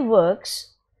literary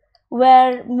works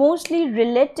were mostly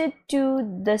related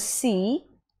to the sea,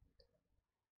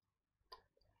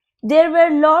 there were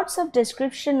lots of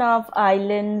description of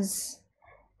islands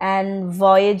and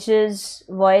voyages.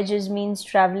 Voyages means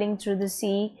traveling through the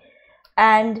sea,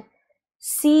 and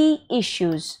sea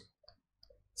issues,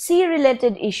 sea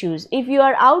related issues. If you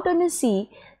are out on the sea,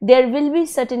 there will be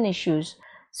certain issues.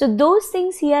 So those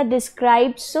things he had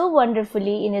described so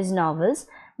wonderfully in his novels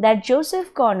that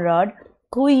Joseph Conrad,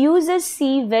 who uses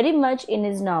sea very much in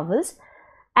his novels,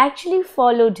 actually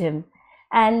followed him,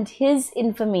 and his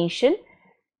information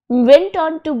went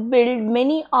on to build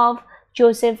many of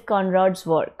Joseph Conrad's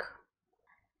work.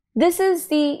 This is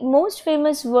the most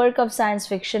famous work of science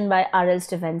fiction by R.L.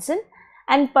 Stevenson,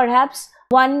 and perhaps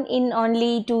one in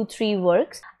only 2-3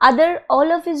 works.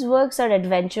 All of his works are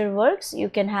adventure works. You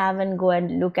can have and go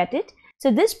and look at it.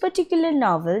 So this particular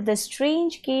novel, The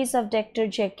Strange Case of Dr.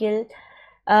 Jekyll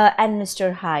and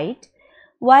Mr. Hyde,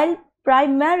 while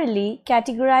primarily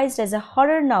categorized as a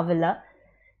horror novella,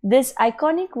 this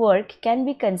iconic work can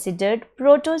be considered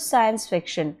proto-science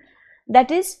fiction.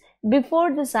 That is,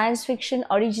 before the science fiction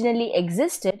originally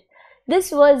existed,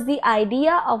 this was the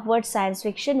idea of what science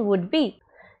fiction would be,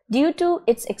 due to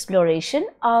its exploration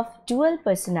of dual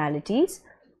personalities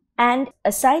and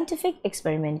a scientific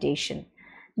experimentation.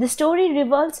 The story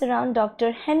revolves around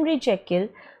Dr. Henry Jekyll,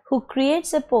 who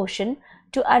creates a potion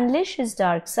to unleash his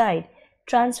dark side,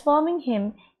 transforming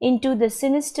him into the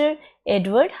sinister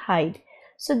Edward Hyde.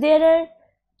 So there are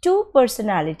two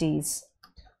personalities.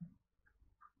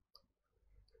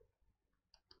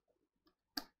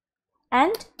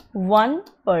 and one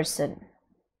person.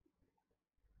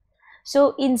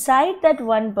 So inside that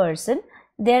one person,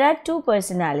 there are two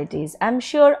personalities. I'm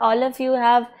sure all of you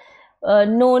have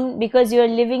known, because you are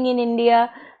living in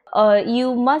India,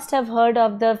 you must have heard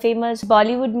of the famous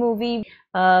Bollywood movie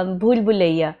Bhool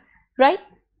Bhulaiya, right?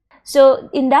 So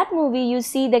in that movie, you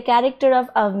see the character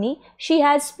of Avni. She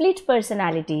has split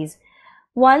personalities.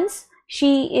 Once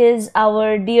she is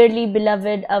our dearly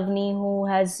beloved Avni, who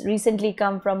has recently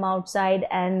come from outside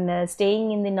and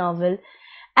staying in the novel.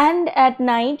 And at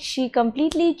night, she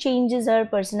completely changes her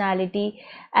personality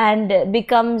and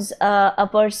becomes a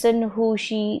person who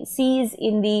she sees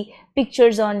in the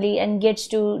pictures only and gets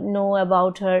to know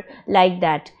about her like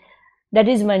that. That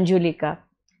is Manjulika.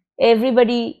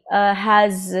 Everybody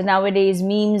has nowadays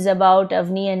memes about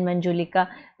Avni and Manjulika,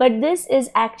 but this is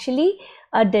actually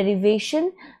a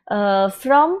derivation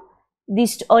from the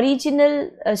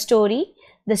original story,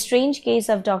 The Strange Case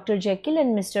of Dr. Jekyll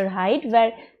and Mr. Hyde,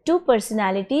 where two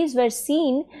personalities were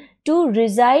seen to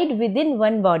reside within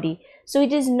one body. So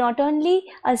it is not only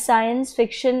a science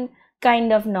fiction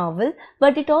kind of novel,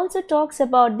 but it also talks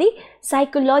about the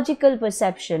psychological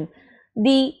perception.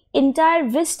 The entire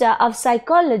vista of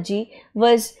psychology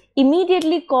was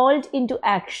immediately called into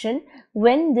action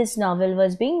when this novel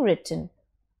was being written.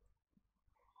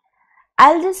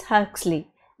 Aldous Huxley.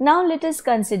 Now let us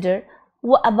consider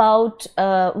about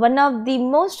one of the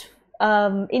most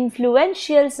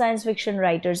influential science fiction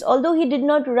writers. Although he did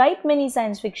not write many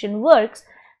science fiction works,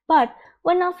 but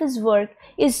one of his work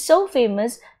is so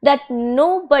famous that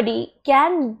nobody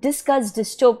can discuss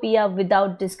dystopia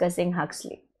without discussing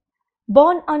Huxley.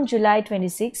 Born on July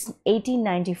 26,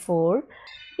 1894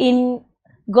 in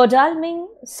Godalming,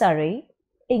 Surrey,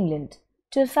 England,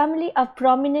 to a family of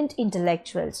prominent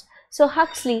intellectuals. So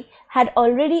Huxley had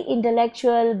already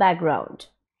intellectual background.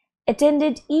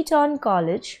 Attended Eton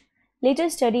College, later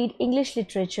studied English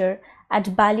literature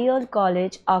at Balliol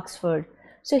College, Oxford.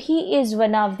 So he is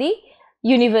one of the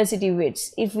university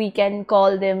wits, if we can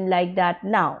call them like that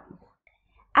now.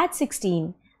 At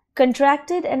 16,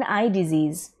 contracted an eye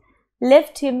disease,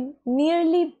 left him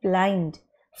nearly blind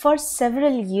for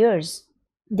several years.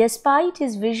 Despite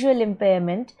his visual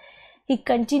impairment, he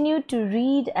continued to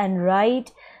read and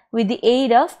write with the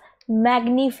aid of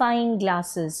magnifying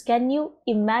glasses. Can you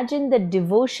imagine the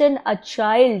devotion a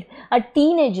child, a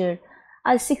teenager,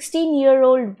 a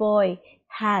 16-year-old boy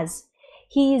has?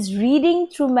 He is reading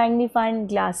through magnifying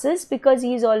glasses because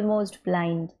he is almost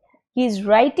blind. He is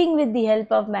writing with the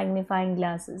help of magnifying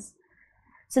glasses.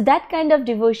 So that kind of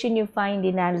devotion you find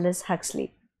in Aldous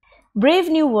Huxley. Brave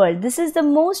New World. This is the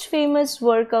most famous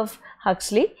work of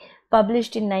Huxley,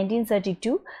 published in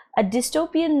 1932. A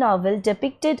dystopian novel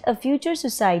depicted a future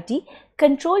society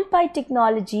controlled by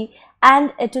technology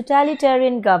and a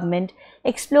totalitarian government,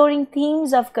 exploring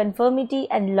themes of conformity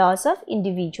and loss of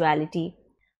individuality.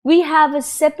 We have a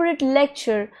separate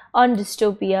lecture on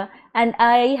dystopia, and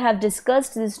I have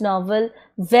discussed this novel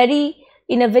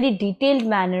in a very detailed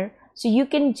manner. So you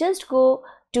can just go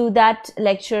to that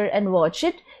lecture and watch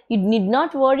it. You need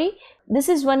not worry. This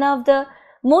is one of the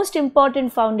most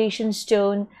important foundation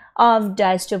stone of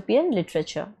dystopian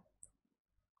literature.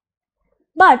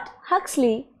 But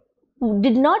Huxley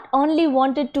did not only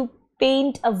wanted to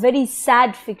paint a very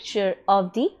sad picture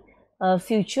of the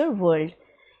future world.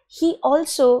 He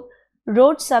also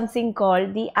wrote something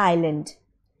called The Island,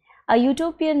 a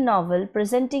utopian novel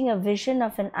presenting a vision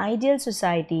of an ideal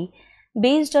society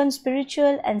based on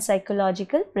spiritual and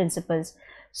psychological principles.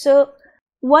 So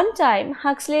one time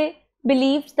Huxley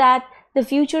believed that the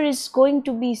future is going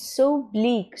to be so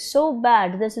bleak, so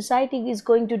bad, the society is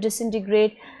going to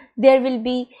disintegrate, there will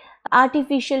be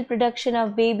artificial production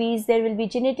of babies, there will be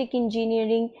genetic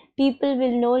engineering, people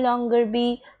will no longer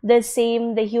be the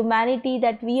same, the humanity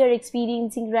that we are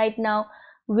experiencing right now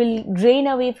will drain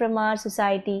away from our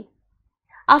society.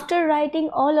 After writing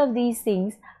all of these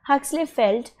things, Huxley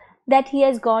felt that he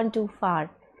has gone too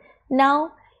far.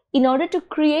 Now, in order to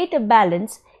create a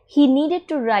balance, he needed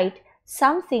to write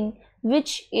something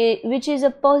which is a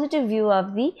positive view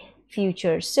of the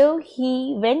future. So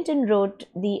he went and wrote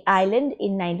The Island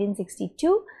in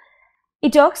 1962.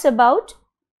 It talks about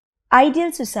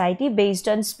ideal society based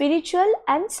on spiritual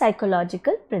and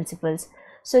psychological principles.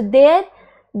 So there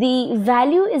the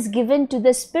value is given to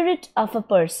the spirit of a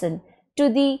person, to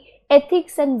the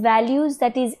ethics and values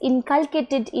that is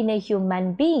inculcated in a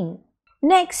human being.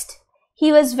 Next,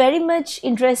 he was very much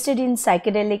interested in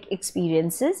psychedelic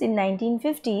experiences. In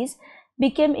 1950s,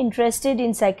 became interested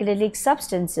in psychedelic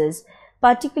substances,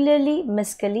 particularly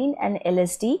mescaline and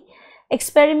LSD,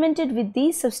 experimented with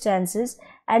these substances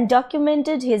and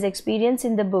documented his experience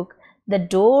in the book The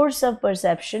Doors of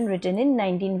Perception, written in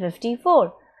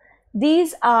 1954.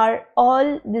 These are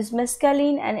all, this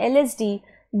mescaline and LSD,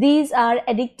 these are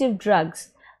addictive drugs.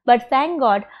 But thank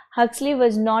God, Huxley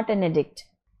was not an addict.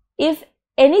 If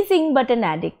anything but an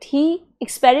addict, he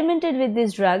experimented with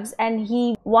these drugs and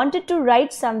he wanted to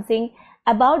write something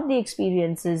about the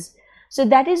experiences. So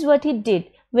that is what he did.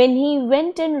 When he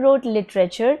went and wrote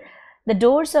literature, The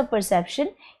Doors of Perception,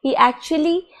 he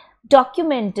actually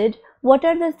documented what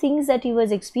are the things that he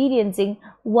was experiencing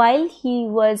while he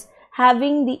was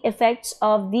having the effects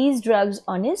of these drugs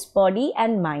on his body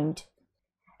and mind.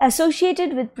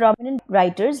 Associated with prominent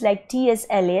writers like T.S.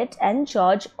 Eliot and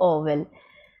George Orwell.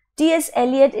 T.S.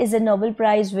 Eliot is a Nobel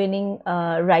Prize winning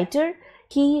writer.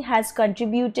 He has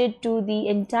contributed to the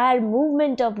entire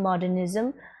movement of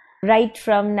modernism right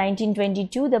from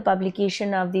 1922, the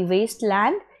publication of The Waste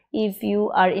Land. If you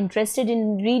are interested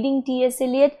in reading T.S.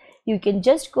 Eliot, you can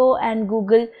just go and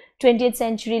Google 20th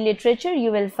century literature,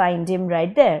 you will find him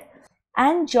right there.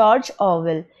 And George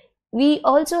Orwell. We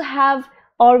also have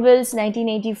Orwell's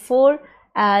 1984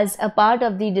 as a part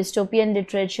of the dystopian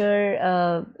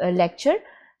literature lecture.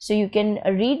 So you can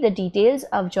read the details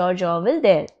of George Orwell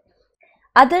there.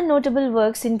 Other notable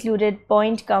works included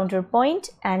Point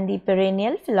Counterpoint and The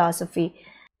Perennial Philosophy.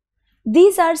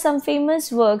 These are some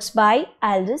famous works by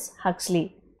Aldous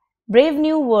Huxley. Brave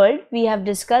New World, we have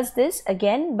discussed this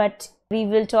again, but we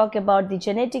will talk about the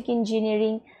genetic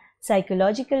engineering,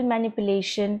 psychological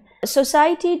manipulation,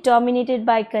 society dominated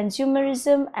by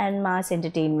consumerism and mass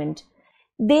entertainment.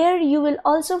 There you will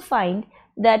also find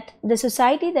that the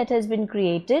society that has been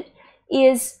created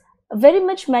is very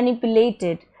much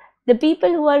manipulated. The people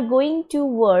who are going to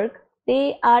work,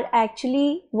 they are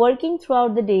actually working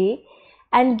throughout the day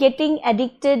and getting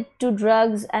addicted to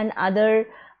drugs and other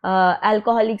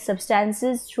alcoholic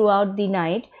substances throughout the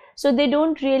night. So they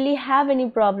don't really have any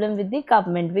problem with the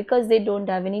government because they don't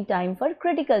have any time for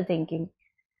critical thinking.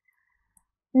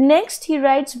 Next, he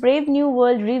writes Brave New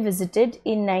World Revisited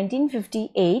in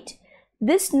 1958.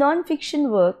 This non-fiction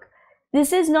work,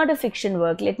 this is not a fiction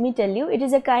work, let me tell you, it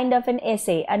is a kind of an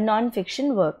essay, a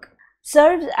non-fiction work,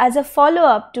 serves as a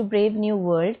follow-up to Brave New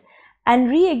World and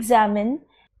re-examines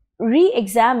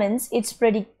its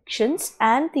predictions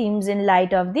and themes in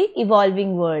light of the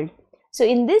evolving world. So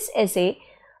in this essay,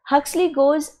 Huxley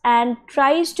goes and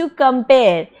tries to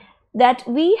compare that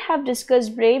we have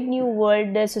discussed Brave New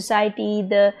World, the society,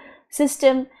 the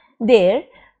system there,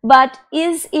 but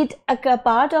is it a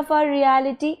part of our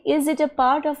reality? Is it a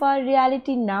part of our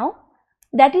reality now?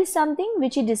 That is something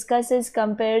which he discusses,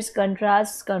 compares,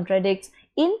 contrasts, contradicts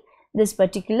in this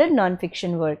particular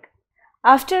non-fiction work.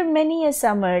 After Many a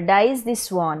Summer Dies the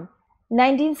Swan,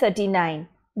 1939,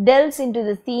 delves into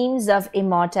the themes of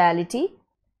immortality,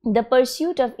 the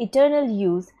pursuit of eternal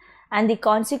youth, and the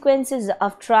consequences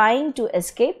of trying to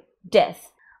escape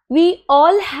death. We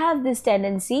all have this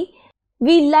tendency.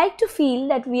 We like to feel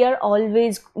that we are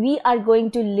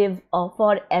going to live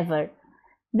forever.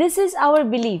 This is our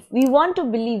belief. We want to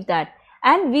believe that,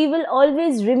 and we will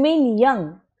always remain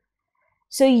young.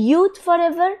 So youth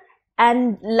forever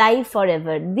and life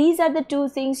forever. These are the two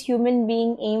things human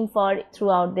beings aim for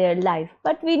throughout their life.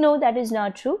 But we know that is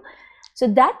not true. So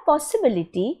that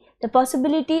possibility, the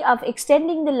possibility of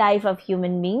extending the life of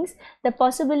human beings, the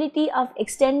possibility of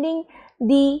extending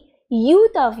the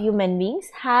youth of human beings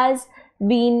has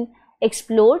been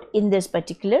explored in this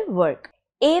particular work.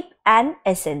 Ape and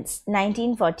Essence,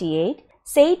 1948,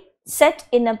 set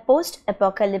in a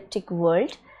post-apocalyptic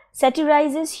world,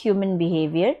 satirizes human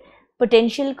behavior,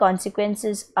 potential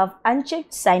consequences of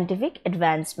unchecked scientific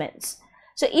advancements.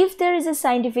 So if there is a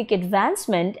scientific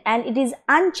advancement and it is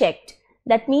unchecked,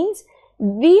 that means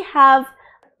we have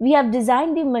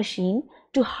designed the machine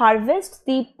to harvest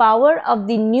the power of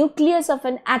the nucleus of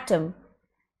an atom.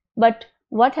 But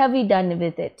what have we done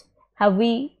with it? Have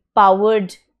we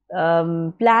powered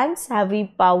plants? Have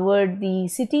we powered the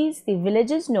cities, the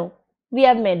villages? No. We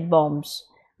have made bombs.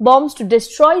 Bombs to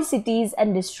destroy cities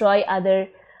and destroy other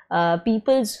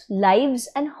people's lives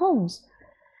and homes.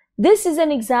 This is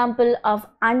an example of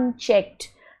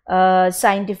unchecked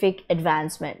scientific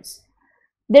advancements.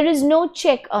 There is no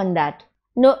check on that.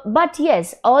 No, but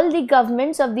yes, all the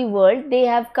governments of the world, they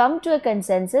have come to a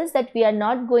consensus that we are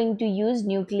not going to use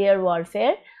nuclear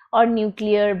warfare or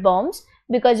nuclear bombs,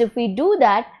 because if we do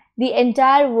that, the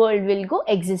entire world will go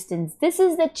extinct. This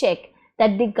is the check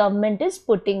that the government is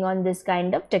putting on this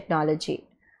kind of technology.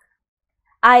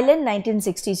 Island,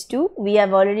 1962, we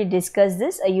have already discussed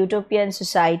this, a utopian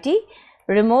society,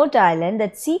 remote island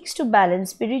that seeks to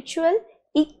balance spiritual,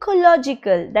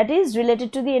 ecological, that is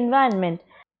related to the environment,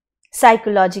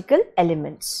 psychological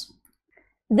elements.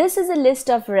 This is a list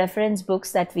of reference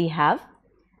books that we have.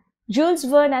 Jules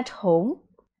Verne at Home,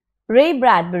 Ray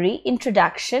Bradbury,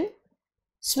 Introduction,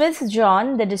 Smith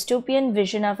John, The Dystopian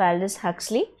Vision of Aldous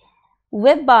Huxley,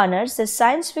 Webb Barner's The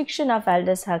Science Fiction of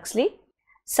Aldous Huxley,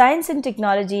 Science and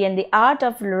Technology and the Art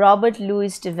of Robert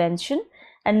Louis Stevenson,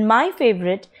 and my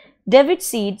favorite, David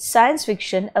Seed's Science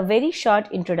Fiction, A Very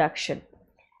Short Introduction.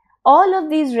 All of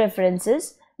these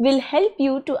references will help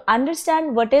you to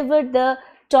understand whatever the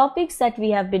topics that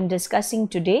we have been discussing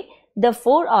today. The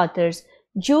four authors,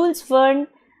 Jules Verne,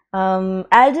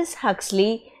 Aldous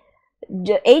Huxley,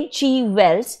 H.G.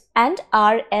 Wells and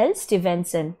R.L.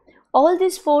 Stevenson. All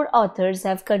these four authors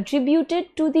have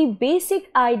contributed to the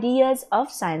basic ideas of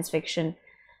science fiction.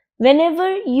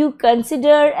 Whenever you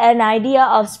consider an idea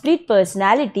of split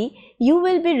personality, you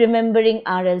will be remembering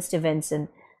R.L. Stevenson.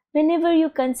 Whenever you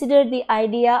consider the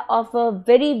idea of a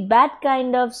very bad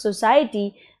kind of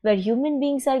society where human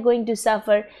beings are going to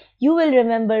suffer, you will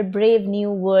remember Brave New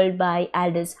World by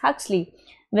Aldous Huxley.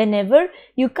 Whenever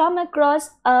you come across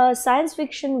a science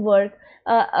fiction work,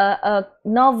 a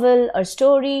novel, a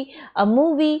story, a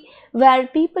movie where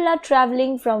people are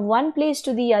traveling from one place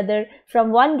to the other,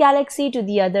 from one galaxy to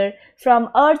the other, from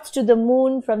Earth to the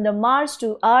Moon, from the Mars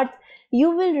to Earth, you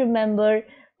will remember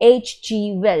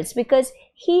H.G. Wells, because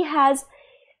he has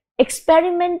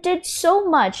experimented so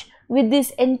much with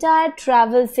this entire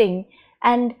travel thing.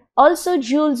 And also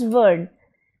Jules Verne,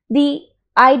 the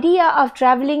idea of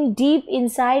traveling deep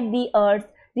inside the earth,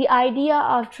 the idea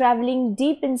of traveling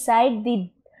deep inside the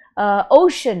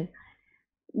ocean,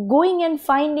 going and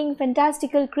finding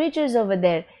fantastical creatures over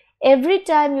there. Every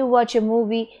time you watch a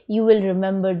movie, you will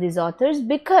remember these authors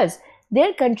because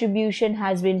their contribution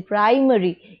has been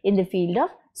primary in the field of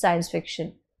science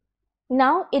fiction.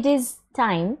 Now it is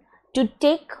time to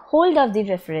take hold of the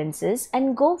references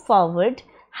and go forward,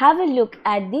 have a look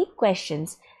at the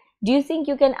questions. Do you think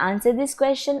you can answer this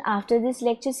question after this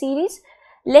lecture series?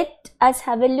 Let us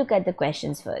have a look at the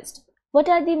questions first. What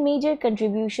are the major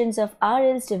contributions of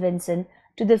R.L. Stevenson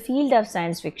to the field of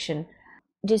science fiction?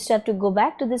 Just have to go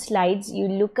back to the slides, you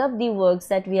look up the works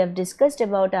that we have discussed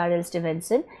about R.L.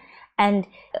 Stevenson, and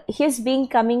his being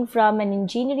coming from an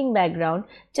engineering background,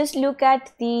 just look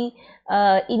at the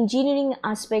engineering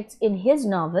aspects in his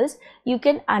novels. You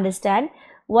can understand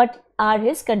what are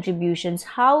his contributions,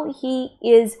 how he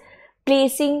is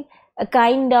placing a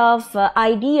kind of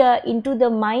idea into the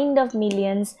mind of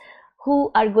millions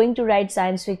who are going to write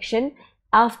science fiction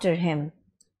after him.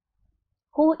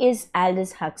 Who is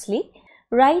Aldous Huxley?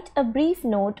 Write a brief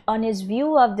note on his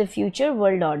view of the future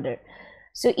world order.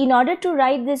 So in order to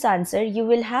write this answer, you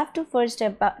will have to first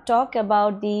talk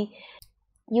about the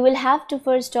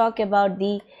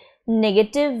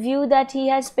negative view that he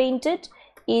has painted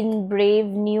in Brave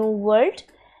New World,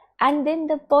 and then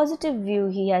the positive view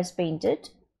he has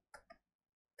painted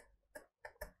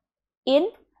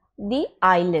in The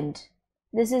Island.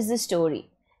 This is the story.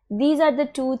 These are the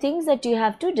two things that you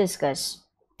have to discuss.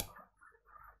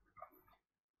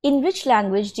 In which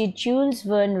language did Jules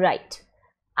Verne write?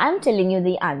 I'm telling you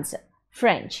the answer.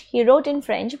 French. He wrote in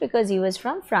French because he was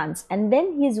from France, and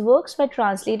then his works were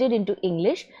translated into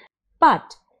English.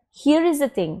 But here is the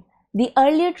thing. The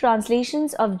earlier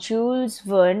translations of Jules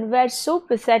Verne were so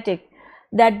pathetic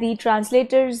that the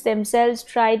translators themselves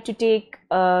tried to take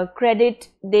credit.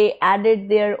 They added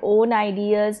their own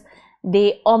ideas.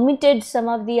 They omitted some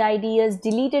of the ideas,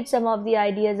 deleted some of the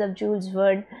ideas of Jules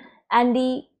Verne, and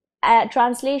the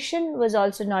translation was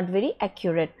also not very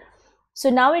accurate. So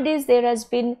nowadays there has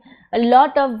been a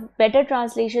lot of better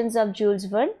translations of Jules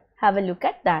Verne. Have a look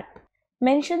at that.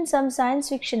 Mention some science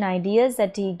fiction ideas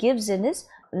that he gives in his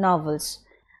novels.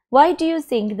 Why do you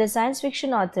think the science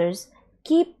fiction authors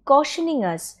keep cautioning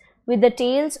us with the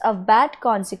tales of bad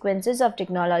consequences of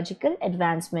technological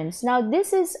advancements? Now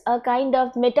this is a kind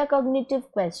of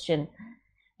metacognitive question.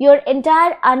 Your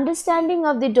entire understanding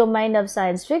of the domain of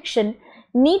science fiction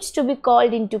needs to be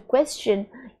called into question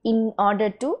in order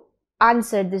to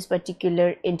answer this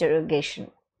particular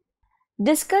interrogation.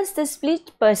 Discuss the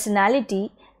split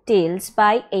personality tales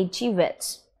by H.G.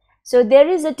 Wells. So there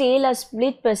is a tale of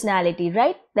split personality,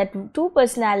 right? That two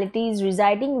personalities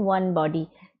residing in one body.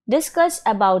 Discuss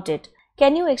about it.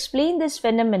 Can you explain this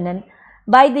phenomenon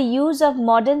by the use of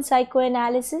modern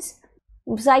psychoanalysis?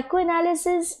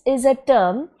 Psychoanalysis is a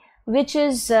term which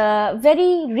is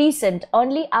very recent.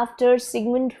 Only after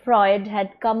Sigmund Freud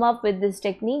had come up with this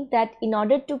technique that in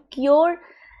order to cure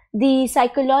the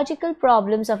psychological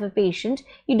problems of a patient,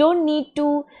 you don't need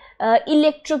to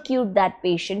electrocute that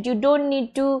patient, you don't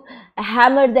need to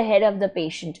hammer the head of the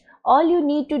patient. All you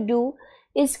need to do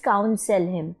is counsel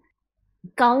him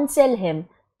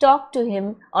talk to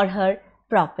him or her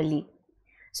properly.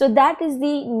 So that is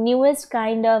the newest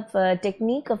kind of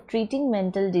technique of treating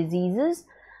mental diseases,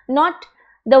 not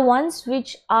the ones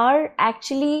which are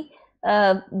actually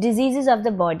diseases of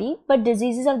the body, but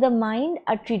diseases of the mind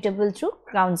are treatable through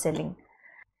counseling.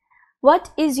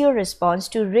 What is your response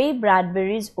to Ray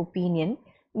Bradbury's opinion?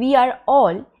 We are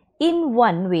all, in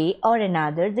one way or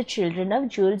another, the children of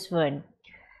Jules Verne.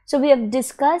 So we have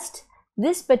discussed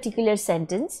this particular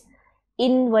sentence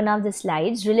in one of the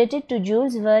slides related to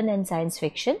Jules Verne and science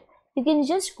fiction. You can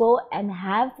just go and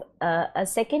have a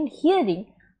second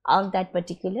hearing of that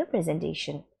particular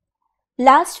presentation.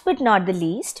 Last but not the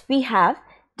least, we have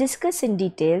discussed in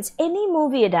details any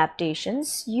movie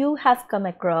adaptations you have come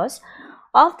across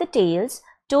of the tales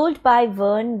told by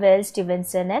Verne, Wells,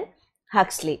 Stevenson and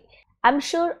Huxley. I'm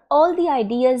sure all the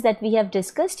ideas that we have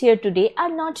discussed here today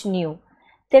are not new.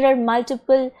 There are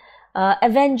multiple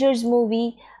Avengers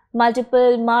movie,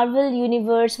 multiple Marvel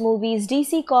Universe movies,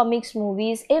 DC Comics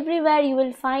movies. Everywhere you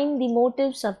will find the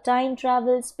motives of time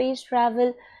travel, space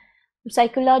travel,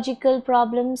 psychological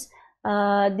problems,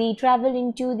 the travel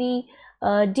into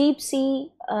the deep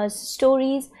sea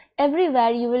stories. Everywhere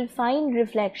you will find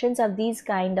reflections of these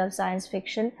kind of science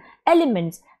fiction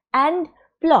elements and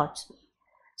plots.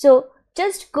 So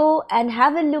just go and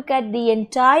have a look at the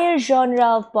entire genre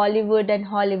of Bollywood and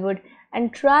Hollywood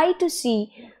and try to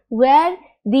see where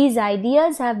these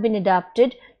ideas have been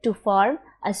adapted to form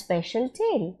a special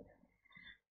tale.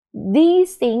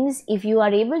 These things, if you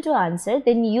are able to answer,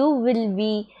 then you will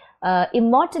be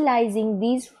immortalizing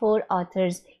these 4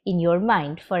 authors in your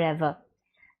mind forever.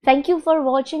 Thank you for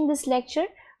watching this lecture.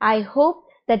 I hope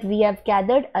that we have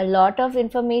gathered a lot of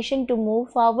information to move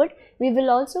forward. We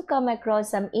will also come across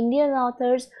some Indian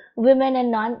authors, women and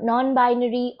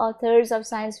non-binary authors of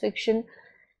science fiction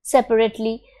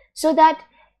separately, so that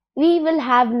we will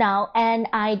have now an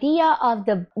idea of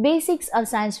the basics of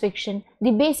science fiction,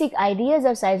 the basic ideas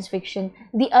of science fiction,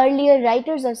 the earlier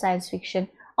writers of science fiction.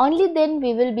 Only then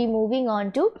we will be moving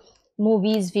on to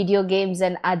movies, video games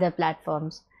and other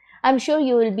platforms. I'm sure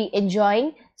you will be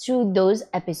enjoying through those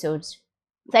episodes.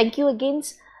 Thank you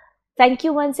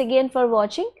once again for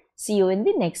watching. See you in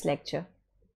the next lecture.